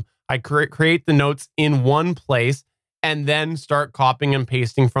random. I create the notes in one place and then start copying and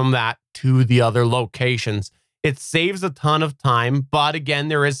pasting from that to the other locations. It saves a ton of time, but again,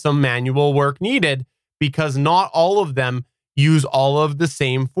 there is some manual work needed because not all of them use all of the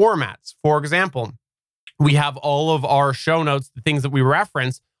same formats. For example, we have all of our show notes, the things that we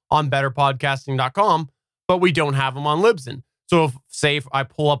reference on betterpodcasting.com, but we don't have them on Libsyn. So if I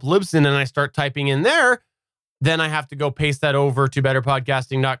pull up Libsyn and I start typing in there, then I have to go paste that over to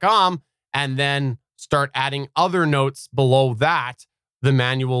betterpodcasting.com and then start adding other notes below that, the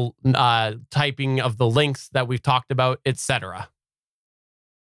manual typing of the links that we've talked about, etc.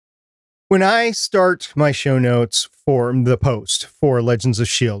 When I start my show notes for the post for Legends of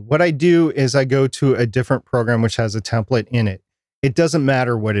S.H.I.E.L.D., what I do is I go to a different program which has a template in it. It doesn't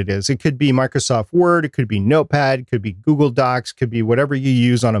matter what it is. It could be Microsoft Word, it could be Notepad, it could be Google Docs, it could be whatever you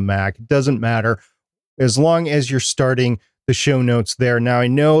use on a Mac. It doesn't matter as long as you're starting the show notes there. Now, I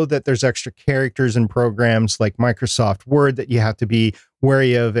know that there's extra characters in programs like Microsoft Word that you have to be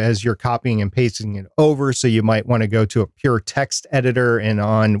wary of as you're copying and pasting it over. So you might want to go to a pure text editor, and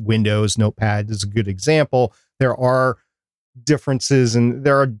on Windows, Notepad is a good example. There are differences and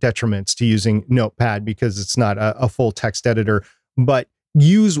there are detriments to using Notepad because it's not a full text editor, but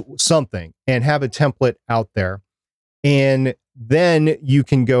use something and have a template out there. And then you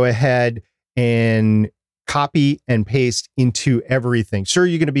can go ahead and copy and paste into everything. Sure,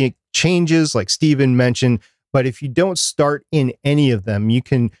 you're going to be changes like Steven mentioned, but if you don't start in any of them, you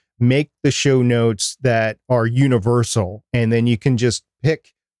can make the show notes that are universal, and then you can just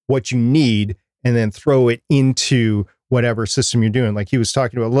pick what you need and then throw it into whatever system you're doing. Like he was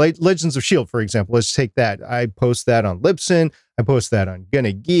talking about Legends of S.H.I.E.L.D., for example. Let's take that. I post that on Libsyn. I post that on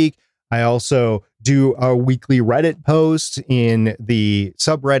Gonna Geek. I also do a weekly Reddit post in the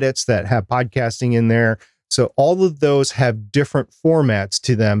subreddits that have podcasting in there. So all of those have different formats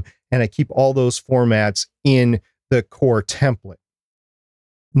to them, and I keep all those formats in the core template.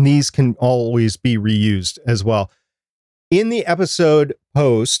 And these can always be reused as well. In the episode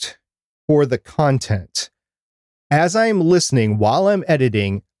post for the content, as I'm listening while I'm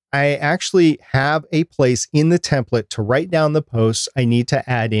editing, I actually have a place in the template to write down the posts I need to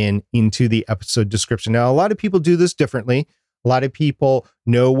add into the episode description. Now, a lot of people do this differently. A lot of people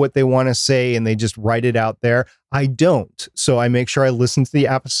know what they want to say and they just write it out there. I don't. So I make sure I listen to the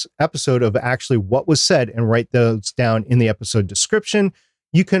episode of actually what was said and write those down in the episode description.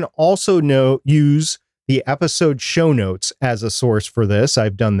 You can also use the episode show notes as a source for this.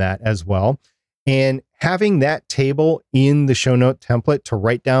 I've done that as well. And having that table in the show note template to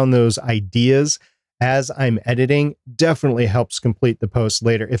write down those ideas as I'm editing definitely helps complete the post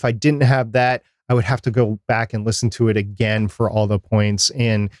later. If I didn't have that, I would have to go back and listen to it again for all the points.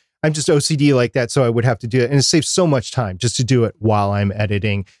 And I'm just OCD like that, so I would have to do it. And it saves so much time just to do it while I'm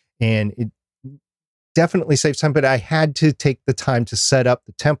editing. And it definitely saves time, but I had to take the time to set up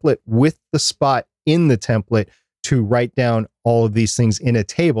the template with the spot in the template to write down all of these things in a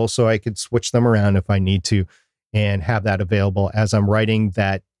table so I could switch them around if I need to and have that available as I'm writing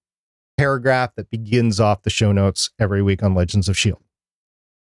that paragraph that begins off the show notes every week on Legends of S.H.I.E.L.D.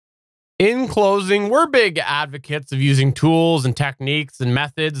 In closing, we're big advocates of using tools and techniques and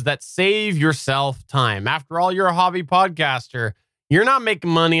methods that save yourself time. After all, you're a hobby podcaster. You're not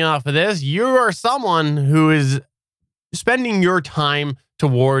making money off of this. You are someone who is spending your time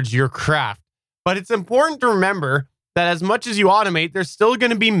towards your craft. But it's important to remember that as much as you automate, there's still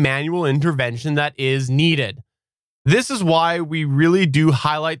going to be manual intervention that is needed. This is why we really do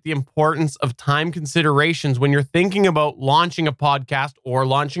highlight the importance of time considerations when you're thinking about launching a podcast or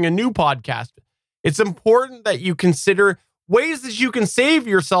launching a new podcast. It's important that you consider ways that you can save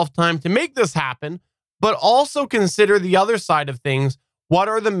yourself time to make this happen, but also consider the other side of things. What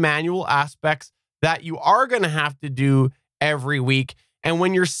are the manual aspects that you are going to have to do every week? And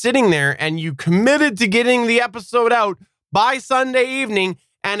when you're sitting there and you committed to getting the episode out by Sunday evening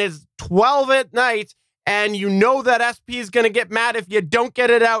and it's 12 at night and you know that SP is going to get mad if you don't get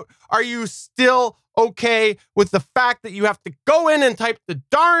it out, are you still okay with the fact that you have to go in and type the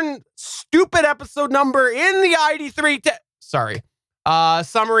darn stupid episode number in the ID3?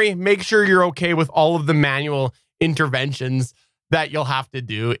 Summary, make sure you're okay with all of the manual interventions that you'll have to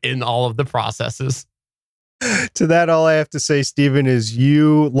do in all of the processes. To that, all I have to say, Stephen, is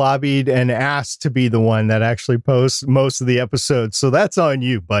you lobbied and asked to be the one that actually posts most of the episodes. So that's on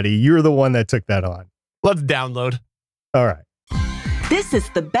you, buddy. You're the one that took that on. Let's download. All right. This is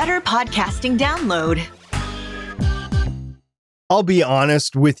the Better Podcasting Download. I'll be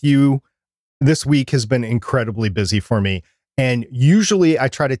honest with you. This week has been incredibly busy for me. And usually I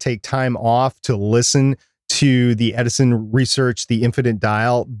try to take time off to listen to the Edison research, the infinite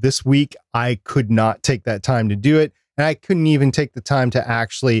dial. This week, I could not take that time to do it. And I couldn't even take the time to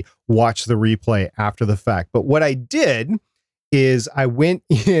actually watch the replay after the fact. But what I did is I went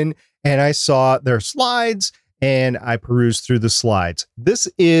in and I saw their slides and I perused through the slides. This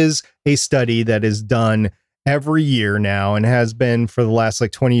is a study that is done every year now and has been for the last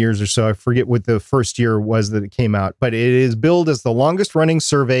 20 years or so. I forget what the first year was that it came out, but it is billed as the longest running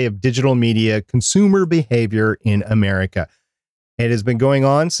survey of digital media consumer behavior in America. It has been going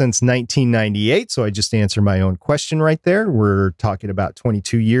on since 1998. So I just answered my own question right there. We're talking about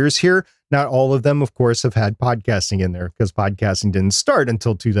 22 years here. Not all of them, of course, have had podcasting in there because podcasting didn't start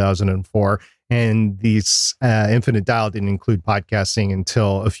until 2004. And these Infinite Dial didn't include podcasting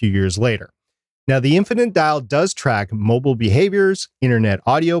until a few years later. Now, the Infinite Dial does track mobile behaviors, internet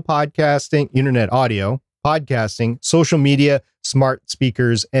audio, podcasting, social media, smart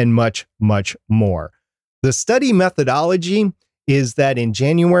speakers, and much, much more. The study methodology is that in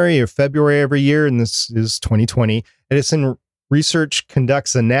January or February every year, and this is 2020, Edison Research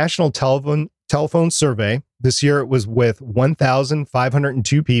conducts a national telephone survey. This year it was with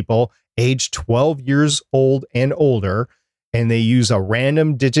 1,502 people aged 12 years old and older. And they use a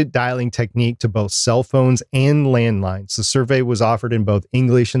random digit dialing technique to both cell phones and landlines. The survey was offered in both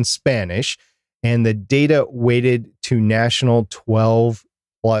English and Spanish, and the data weighted to national 12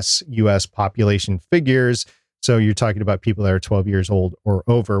 plus US population figures. So you're talking about people that are 12 years old or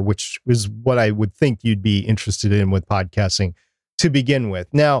over, which is what I would think you'd be interested in with podcasting to begin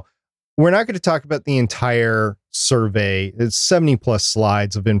with. Now, we're not going to talk about the entire survey. It's 70 plus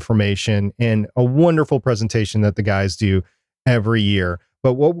slides of information and a wonderful presentation that the guys do every year.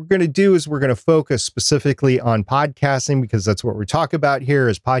 But what we're going to do is we're going to focus specifically on podcasting because that's what we talk about here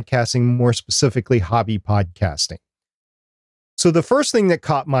is podcasting, more specifically hobby podcasting. So the first thing that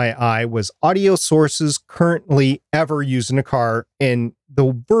caught my eye was audio sources currently ever used in a car. And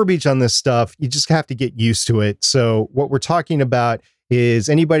the verbiage on this stuff, you just have to get used to it. So what we're talking about is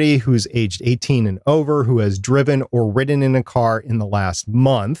anybody who's aged 18 and over who has driven or ridden in a car in the last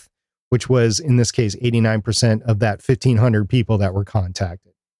month, which was, in this case, 89% of that 1,500 people that were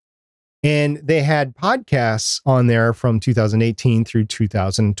contacted. And they had podcasts on there from 2018 through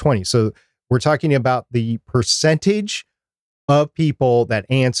 2020. So we're talking about the percentage of people that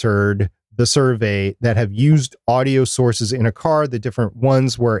answered the survey that have used audio sources in a car. The different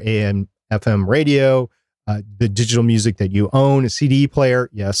ones were AM, FM radio, the digital music that you own, a CD player.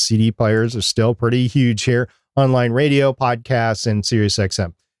 Yes, CD players are still pretty huge here. Online radio, podcasts, and Sirius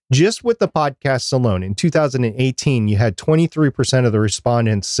XM. Just with the podcasts alone, in 2018, you had 23% of the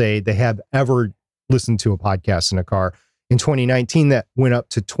respondents say they have ever listened to a podcast in a car. In 2019, that went up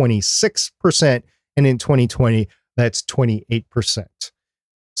to 26%. And in 2020, that's 28%.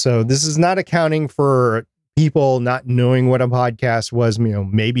 So this is not accounting for people not knowing what a podcast was.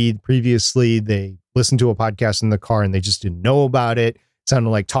 Maybe previously they listened to a podcast in the car and they just didn't know about it. It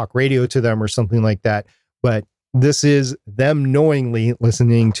sounded like talk radio to them or something like that. But this is them knowingly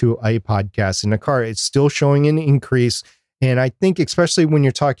listening to a podcast in a car. It's still showing an increase. And I think especially when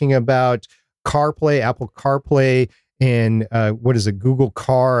you're talking about CarPlay, Apple CarPlay, and what is it, Google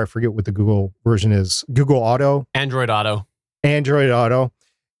Car? I forget what the Google version is. Google Auto? Android Auto.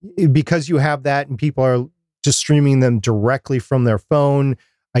 Because you have that and people are just streaming them directly from their phone,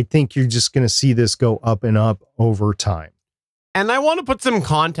 I think you're just going to see this go up and up over time. And I want to put some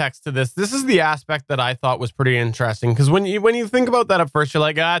context to this. This is the aspect that I thought was pretty interesting because when you think about that at first, you're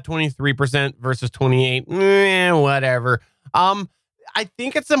like, 23% versus 28, whatever. I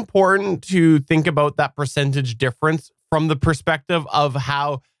think it's important to think about that percentage difference from the perspective of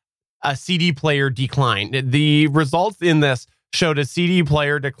how a CD player declined. The results in this showed a CD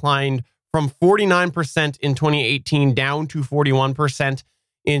player declined from 49% in 2018 down to 41%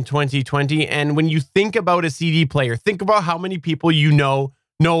 in 2020. And when you think about a CD player, think about how many people no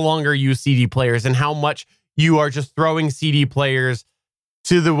longer use CD players and how much you are just throwing CD players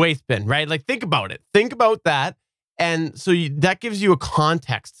to the waste bin, right? Like, think about it. Think about that. And so that gives you a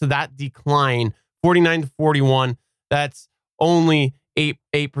context to that decline, 49 to 41. That's only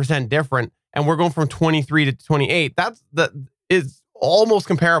 8% different. And we're going from 23 to 28. That is almost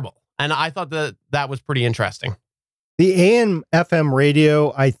comparable. And I thought that was pretty interesting. The AM FM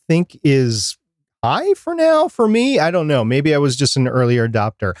radio, I think, is high for now for me. I don't know. Maybe I was just an earlier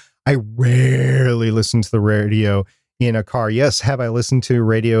adopter. I rarely listen to the radio in a car. Yes. Have I listened to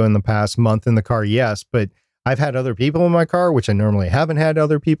radio in the past month in the car? Yes. But I've had other people in my car, which I normally haven't had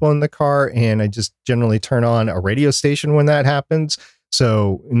other people in the car. And I just generally turn on a radio station when that happens.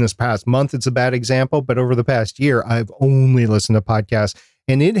 So in this past month, it's a bad example. But over the past year, I've only listened to podcasts.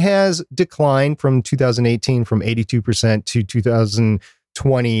 And it has declined from 2018 from 82% to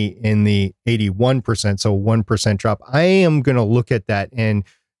 2020 in the 81%. So 1% drop. I am going to look at that and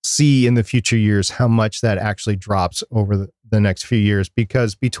see in the future years how much that actually drops over the next few years,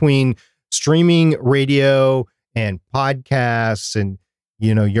 because between streaming radio and podcasts and,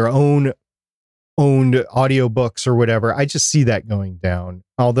 you know, your own owned audiobooks or whatever, I just see that going down.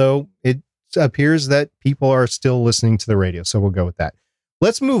 Although it appears that people are still listening to the radio. So we'll go with that.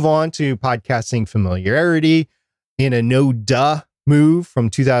 Let's move on to podcasting familiarity in a no-duh move from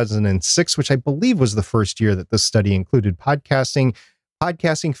 2006, which I believe was the first year that this study included podcasting.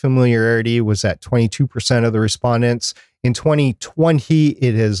 Podcasting familiarity was at 22% of the respondents. In 2020,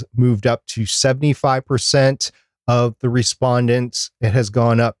 it has moved up to 75% of the respondents. It has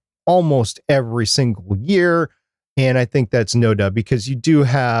gone up almost every single year. And I think that's no duh, because you do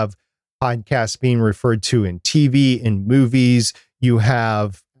have podcasts being referred to in TV and movies. You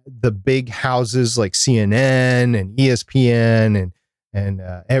have the big houses like CNN and ESPN and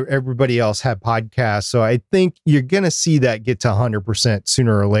everybody else have podcasts. So I think you're going to see that get to 100%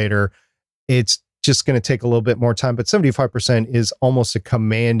 sooner or later. It's just going to take a little bit more time, but 75% is almost a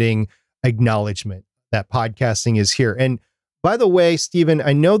commanding acknowledgement that podcasting is here. And by the way, Stephen,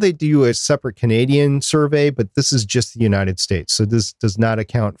 I know they do a separate Canadian survey, but this is just the United States. So this does not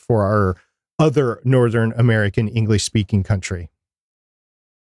account for our other Northern American English speaking country.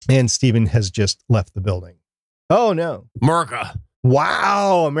 And Stephen has just left the building. Oh no. America.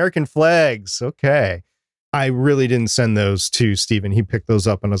 Wow. American flags. Okay. I really didn't send those to Stephen. He picked those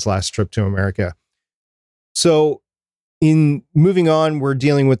up on his last trip to America. So in moving on, we're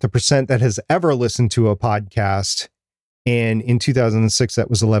dealing with the percent that has ever listened to a podcast. And in 2006, that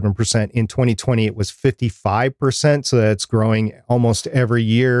was 11%. In 2020, it was 55%. So that's growing almost every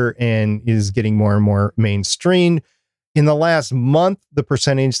year and is getting more and more mainstream. In the last month, the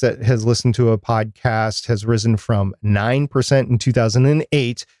percentage that has listened to a podcast has risen from 9% in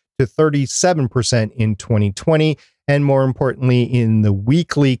 2008 to 37% in 2020. And more importantly, in the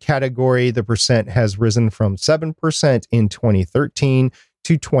weekly category, the percent has risen from 7% in 2013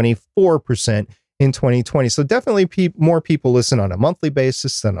 to 24% in 2020. So definitely more people listen on a monthly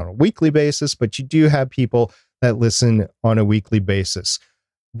basis than on a weekly basis, but you do have people that listen on a weekly basis.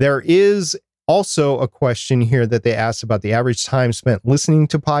 There is also a question here that they asked about the average time spent listening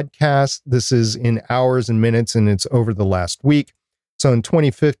to podcasts. This is in hours and minutes, and it's over the last week. So in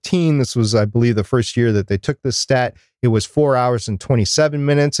 2015, this was, I believe, the first year that they took this stat. It was 4 hours and 27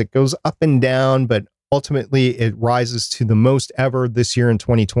 minutes. It goes up and down, but ultimately it rises to the most ever this year in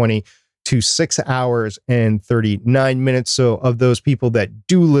 2020 to 6 hours and 39 minutes. So of those people that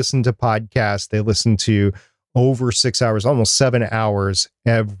do listen to podcasts, they listen to over 6 hours, almost 7 hours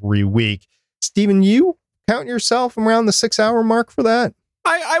every week. Stephen, you count yourself around the 6 hour mark for that?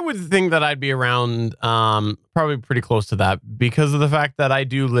 I would think that I'd be around probably pretty close to that, because of the fact that I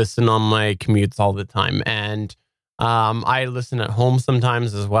do listen on my commutes all the time. And I listen at home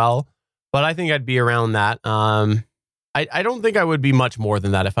sometimes as well. But I think I'd be around that. I don't think I would be much more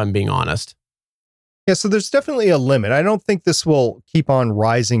than that, if I'm being honest. Yeah, so there's definitely a limit. I don't think this will keep on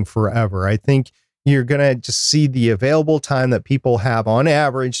rising forever. I think you're going to just see the available time that people have on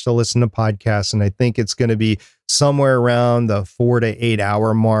average to listen to podcasts. And I think it's going to be somewhere around the 4 to 8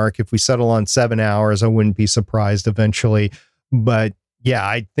 hour mark. If we settle on 7 hours, I wouldn't be surprised eventually. But yeah,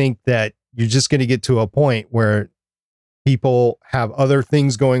 I think that you're just going to get to a point where people have other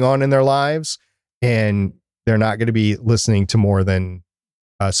things going on in their lives and they're not going to be listening to more than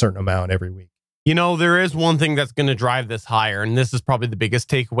a certain amount every week. You know, there is one thing that's going to drive this higher, and this is probably the biggest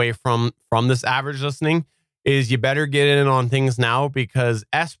takeaway from this average listening, is you better get in on things now, because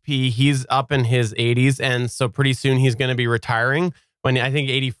SP, he's up in his 80s, and so pretty soon he's going to be retiring. When I think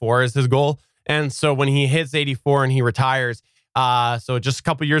 84 is his goal. And so when he hits 84 and he retires, so just a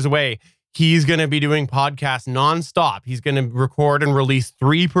couple years away, he's going to be doing podcasts nonstop. He's going to record and release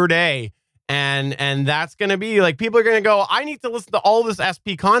 3 per day. And that's going to be like, people are going to go, I need to listen to all this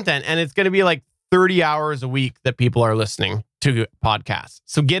SP content. And it's going to be like 30 hours a week that people are listening to podcasts.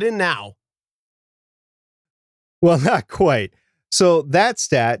 So get in now. Well, not quite. So that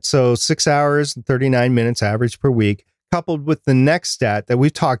stat, so 6 hours and 39 minutes average per week, coupled with the next stat that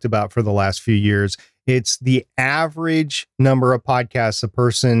we've talked about for the last few years, it's the average number of podcasts a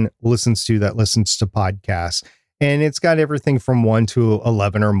person listens to podcasts. And it's got everything from 1 to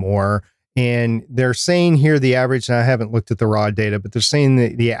 11 or more. And they're saying here the average, and I haven't looked at the raw data, but they're saying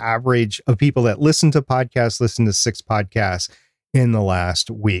that the average of people that listen to podcasts listen to 6 podcasts in the last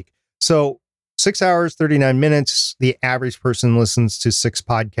week. So 6 hours, 39 minutes, the average person listens to 6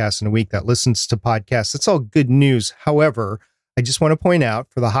 podcasts in a week that listens to podcasts. That's all good news. However, I just want to point out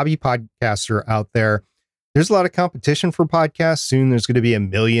for the hobby podcaster out there, there's a lot of competition for podcasts. Soon there's going to be 1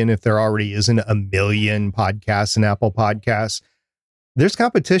 million, if there already isn't 1 million podcasts in Apple Podcasts. There's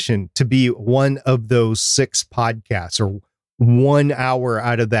competition to be one of those 6 podcasts, or 1 hour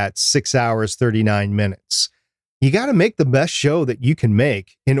out of that 6 hours, 39 minutes. You got to make the best show that you can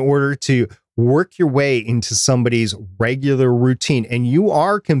make in order to work your way into somebody's regular routine. And you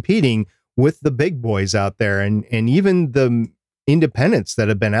are competing with the big boys out there, and even the independents that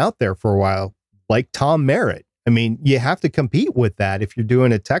have been out there for a while, like Tom Merritt. I mean, you have to compete with that. If you're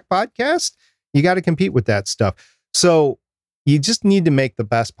doing a tech podcast, you got to compete with that stuff. So you just need to make the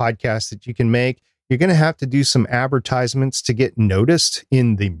best podcast that you can make. You're going to have to do some advertisements to get noticed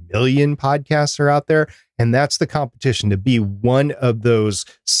in the 1 million podcasts that are out there. And that's the competition, to be one of those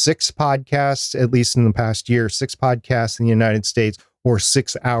 6 podcasts, at least in the past year, 6 podcasts in the United States, or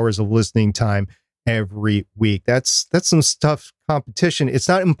 6 hours of listening time every week. That's some tough competition. It's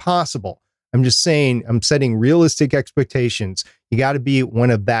not impossible. I'm just saying, I'm setting realistic expectations. You got to be one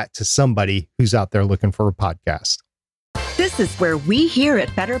of that to somebody who's out there looking for a podcast. This is where we here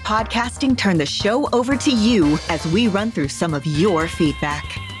at Better Podcasting turn the show over to you as we run through some of your feedback.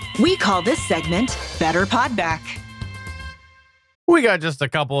 We call this segment Better Podback. We got just a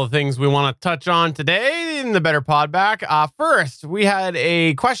couple of things we want to touch on today in the Better Podback. First, we had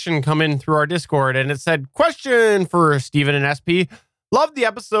a question come in through our Discord, and it said, question for Steven and SP. Loved the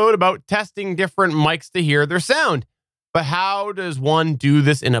episode about testing different mics to hear their sound, but how does one do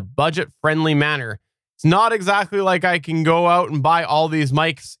this in a budget-friendly manner? It's not exactly like I can go out and buy all these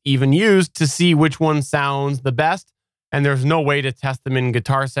mics, even used, to see which one sounds the best, and there's no way to test them in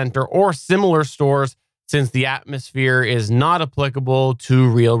Guitar Center or similar stores, since the atmosphere is not applicable to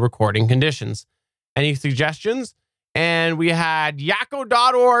real recording conditions. Any suggestions? And we had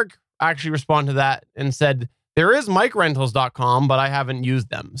yakko.org actually respond to that and said, there is micrentals.com, but I haven't used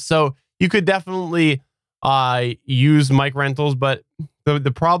them. So you could definitely use mic rentals, but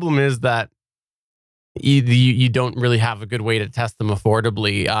the problem is that you don't really have a good way to test them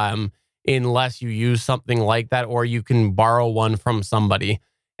affordably unless you use something like that, or you can borrow one from somebody.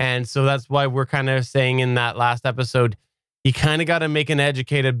 And so that's why we're kind of saying in that last episode, you kind of got to make an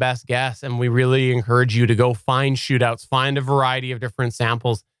educated best guess. And we really encourage you to go find shootouts, find a variety of different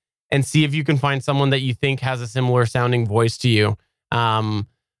samples, and see if you can find someone that you think has a similar sounding voice to you.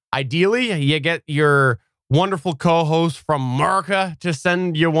 Ideally, you get your wonderful co-host from America to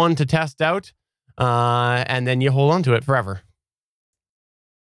send you one to test out, and then you hold on to it forever.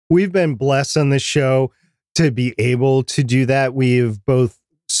 We've been blessed on this show to be able to do that. We've both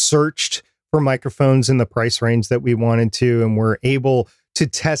searched for microphones in the price range that we wanted to, and we're able to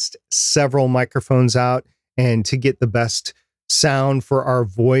test several microphones out and to get the best sound for our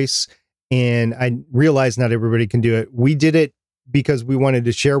voice. And I realize not everybody can do it. We did it because we wanted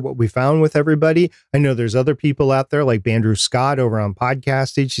to share what we found with everybody. I know there's other people out there like Bandrew Scott over on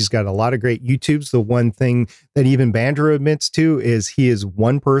Podcastage. He's got a lot of great YouTubes. The one thing that even Bandrew admits to is he is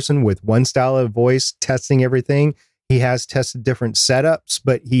one person with one style of voice testing everything. He has tested different setups,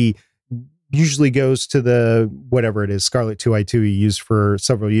 but he usually goes to the, whatever it is, Scarlett 2i2 he used for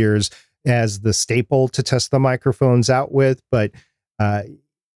several years as the staple to test the microphones out with. But,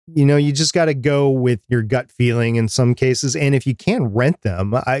 you just got to go with your gut feeling in some cases. And if you can rent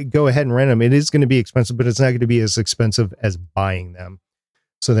them, go ahead and rent them. It is going to be expensive, but it's not going to be as expensive as buying them.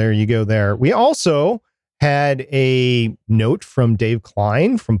 So there you go there. We also had a note from Dave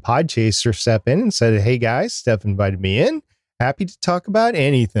Klein from Podchaser step in and said, hey guys, Steph invited me in. Happy to talk about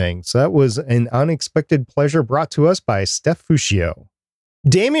anything. So that was an unexpected pleasure brought to us by Steph Fuccio.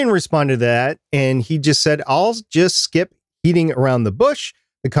 Damien responded to that, and he just said, I'll just skip beating around the bush.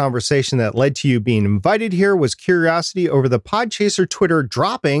 The conversation that led to you being invited here was curiosity over the Podchaser Twitter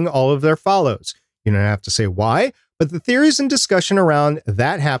dropping all of their follows. You don't have to say why, but the theories and discussion around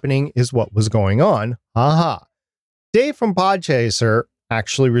that happening is what was going on. Haha. Dave from Podchaser,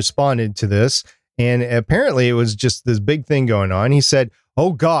 actually responded to this. And apparently it was just this big thing going on. He said,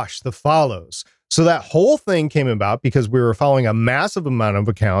 "Oh gosh, the follows." So that whole thing came about because we were following a massive amount of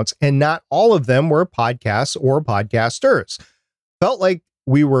accounts and not all of them were podcasts or podcasters. Felt like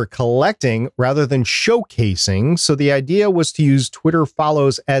we were collecting rather than showcasing. So the idea was to use Twitter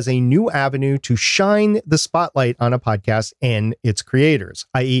follows as a new avenue to shine the spotlight on a podcast and its creators,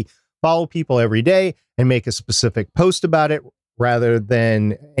 i.e., follow people every day and make a specific post about it rather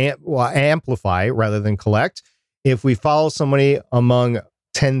than amplify rather than collect. If we follow somebody among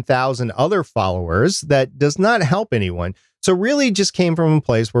 10,000 other followers, that does not help anyone. So really just came from a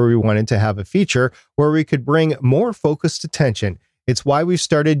place where we wanted to have a feature where we could bring more focused attention. It's why we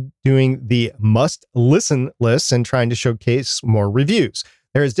started doing the must listen lists and trying to showcase more reviews.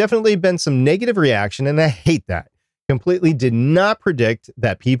 There has definitely been some negative reaction, and I hate that. Completely did not predict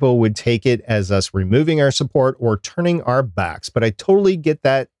that people would take it as us removing our support or turning our backs, but I totally get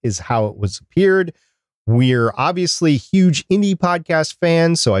that is how it was appeared. We're obviously huge indie podcast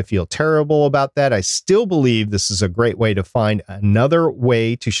fans, so I feel terrible about that. I still believe this is a great way to find another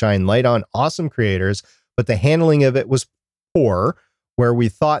way to shine light on awesome creators, but the handling of it was poor, where we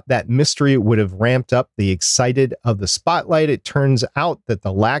thought that mystery would have ramped up the excited of the spotlight. It turns out that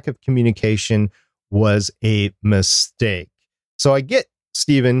the lack of communication was a mistake. So I get,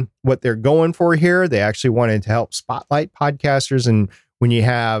 Stephen, what they're going for here. They actually wanted to help spotlight podcasters. And when you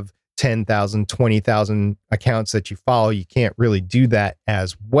have 10,000, 20,000 accounts that you follow, you can't really do that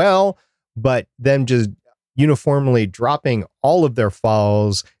as well. But them just uniformly dropping all of their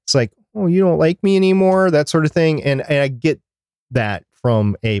follows, it's like, oh, you don't like me anymore, that sort of thing. And I get that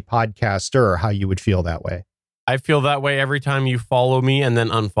from a podcaster, how you would feel that way. I feel that way every time you follow me and then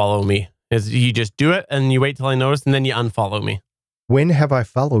unfollow me. Is you just do it and you wait till I notice and then you unfollow me. When have I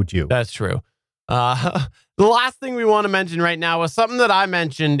followed you? That's true. The last thing we want to mention right now is something that I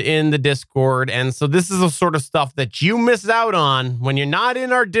mentioned in the Discord. And so this is the sort of stuff that you miss out on when you're not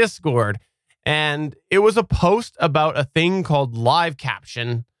in our Discord. And it was a post about a thing called live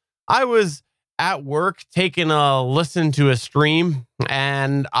caption. I was at work taking a listen to a stream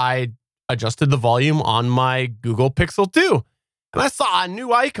and I adjusted the volume on my Google Pixel 2. And I saw a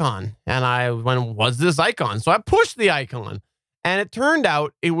new icon and I went, what's this icon? So I pushed the icon and it turned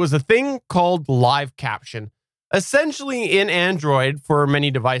out it was a thing called live caption. Essentially in Android for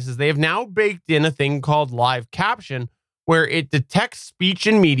many devices, they have now baked in a thing called live caption where it detects speech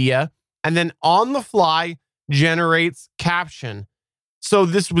and media and then on the fly generates caption. So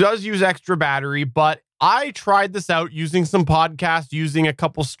this does use extra battery, but I tried this out using some podcasts, using a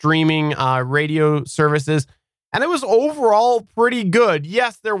couple streaming radio services, and it was overall pretty good.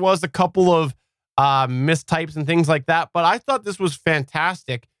 Yes, there was a couple of mistypes and things like that, but I thought this was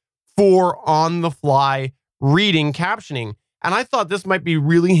fantastic for on-the-fly reading captioning. And I thought this might be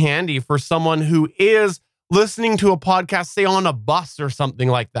really handy for someone who is listening to a podcast, say on a bus or something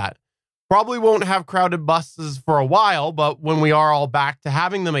like that. Probably won't have crowded buses for a while, but when we are all back to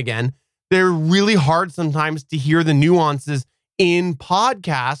having them again, they're really hard sometimes to hear the nuances in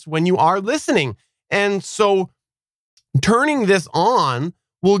podcasts when you are listening. And so turning this on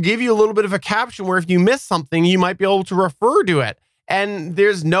will give you a little bit of a caption where if you miss something, you might be able to refer to it. And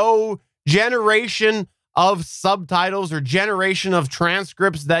there's no generation of subtitles or generation of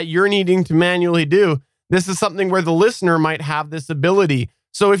transcripts that you're needing to manually do. This is something where the listener might have this ability.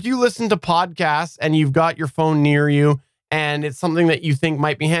 So if you listen to podcasts and you've got your phone near you and it's something that you think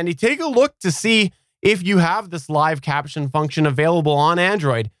might be handy, take a look to see if you have this live caption function available on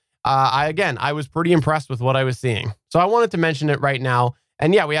Android. I was pretty impressed with what I was seeing. So I wanted to mention it right now.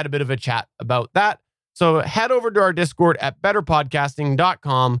 And yeah, we had a bit of a chat about that. So head over to our Discord at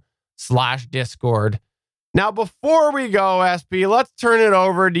betterpodcasting.com/Discord. Now, before we go, SP, let's turn it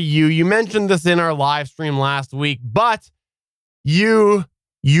over to you. You mentioned this in our live stream last week, but you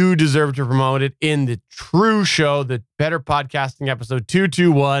deserve to promote it in the true show, the Better Podcasting episode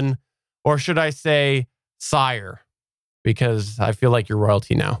 221, or should I say sire, because I feel like you're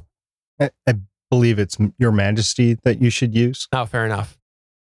royalty now. I believe it's Your Majesty that you should use. Oh, fair enough.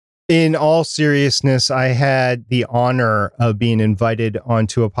 In all seriousness, I had the honor of being invited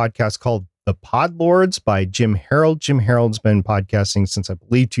onto a podcast called The Podlords by Jim Harold. Jim Harold's been podcasting since, I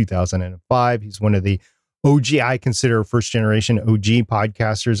believe, 2005. He's one of the OG, I consider first generation OG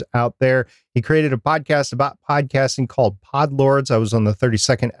podcasters out there. He created a podcast about podcasting called Podlords. I was on the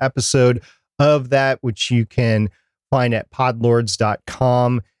 32nd episode of that, which you can find at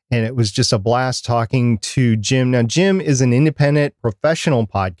podlords.com. And it was just a blast talking to Jim. Now, Jim is an independent professional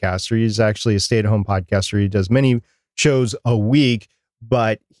podcaster. He's actually a stay-at-home podcaster. He does many shows a week,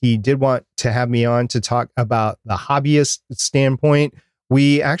 but he did want to have me on to talk about the hobbyist standpoint,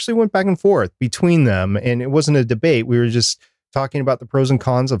 we actually went back and forth between them, and it wasn't a debate. We were just talking about the pros and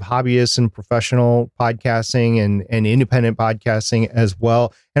cons of hobbyists and professional podcasting and independent podcasting as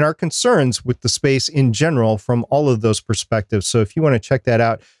well, and our concerns with the space in general from all of those perspectives. So if you want to check that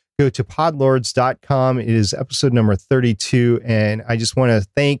out, go to podlords.com. It is episode number 32. And I just want to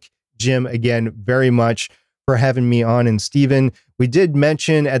thank Jim again very much for having me on. And Stephen, we did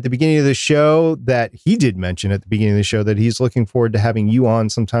mention at the beginning of the show that he's looking forward to having you on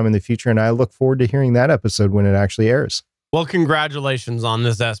sometime in the future. And I look forward to hearing that episode when it actually airs. Well, congratulations on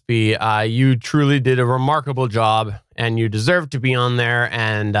this, SP. You truly did a remarkable job, and you deserve to be on there.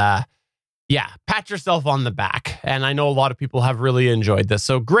 And pat yourself on the back. And I know a lot of people have really enjoyed this.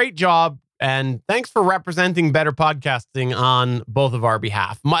 So great job. And thanks for representing Better Podcasting on both of our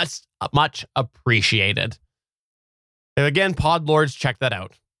behalf. Much appreciated. And again, Podlords, check that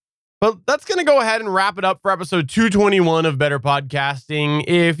out. But that's going to go ahead and wrap it up for episode 221 of Better Podcasting.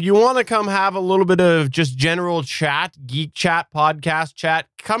 If you want to come have a little bit of just general chat, geek chat, podcast chat,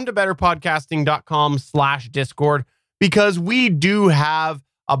 come to betterpodcasting.com/Discord, because we do have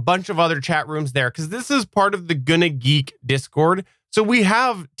a bunch of other chat rooms there, because this is part of the Gonna Geek Discord. So we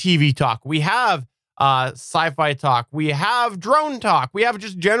have TV talk, we have sci-fi talk, we have drone talk, we have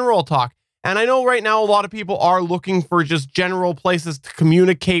just general talk. And I know right now a lot of people are looking for just general places to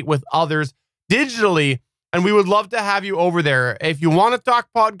communicate with others digitally, and we would love to have you over there. If you want to talk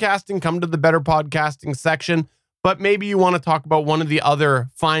podcasting, come to the Better Podcasting section, but maybe you want to talk about one of the other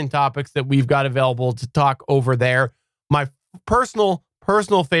fine topics that we've got available to talk over there. My personal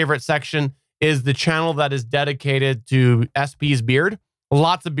favorite section is the channel that is dedicated to SP's beard.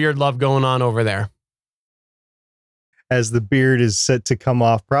 Lots of beard love going on over there, as the beard is set to come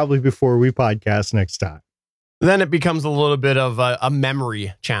off probably before we podcast next time. Then it becomes a little bit of a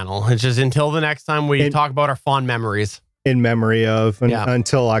memory channel. It's just until the next time we talk about our fond memories. In memory of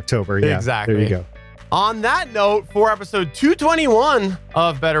until October. Yeah, exactly. There you go. On that note, for episode 221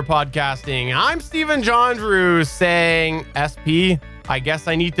 of Better Podcasting, I'm Stephen John Drew saying, SP, I guess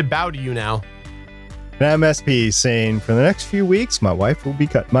I need to bow to you now. And I'm SP saying, for the next few weeks, my wife will be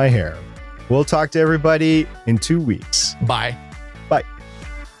cutting my hair. We'll talk to everybody in 2 weeks. Bye. Bye.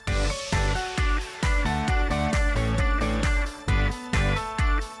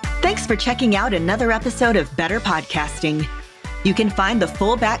 Thanks for checking out another episode of Better Podcasting. You can find the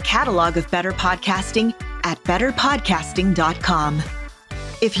full back catalog of Better Podcasting at betterpodcasting.com.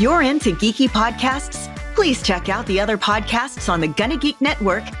 If you're into geeky podcasts, please check out the other podcasts on the Gonna Geek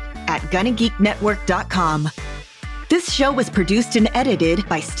Network at gonnageeknetwork.com. This show was produced and edited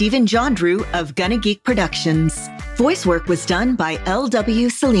by Stephen John Drew of Gonna Geek Productions. Voice work was done by L.W.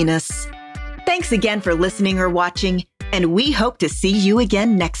 Salinas. Thanks again for listening or watching, and we hope to see you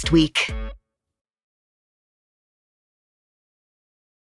again next week.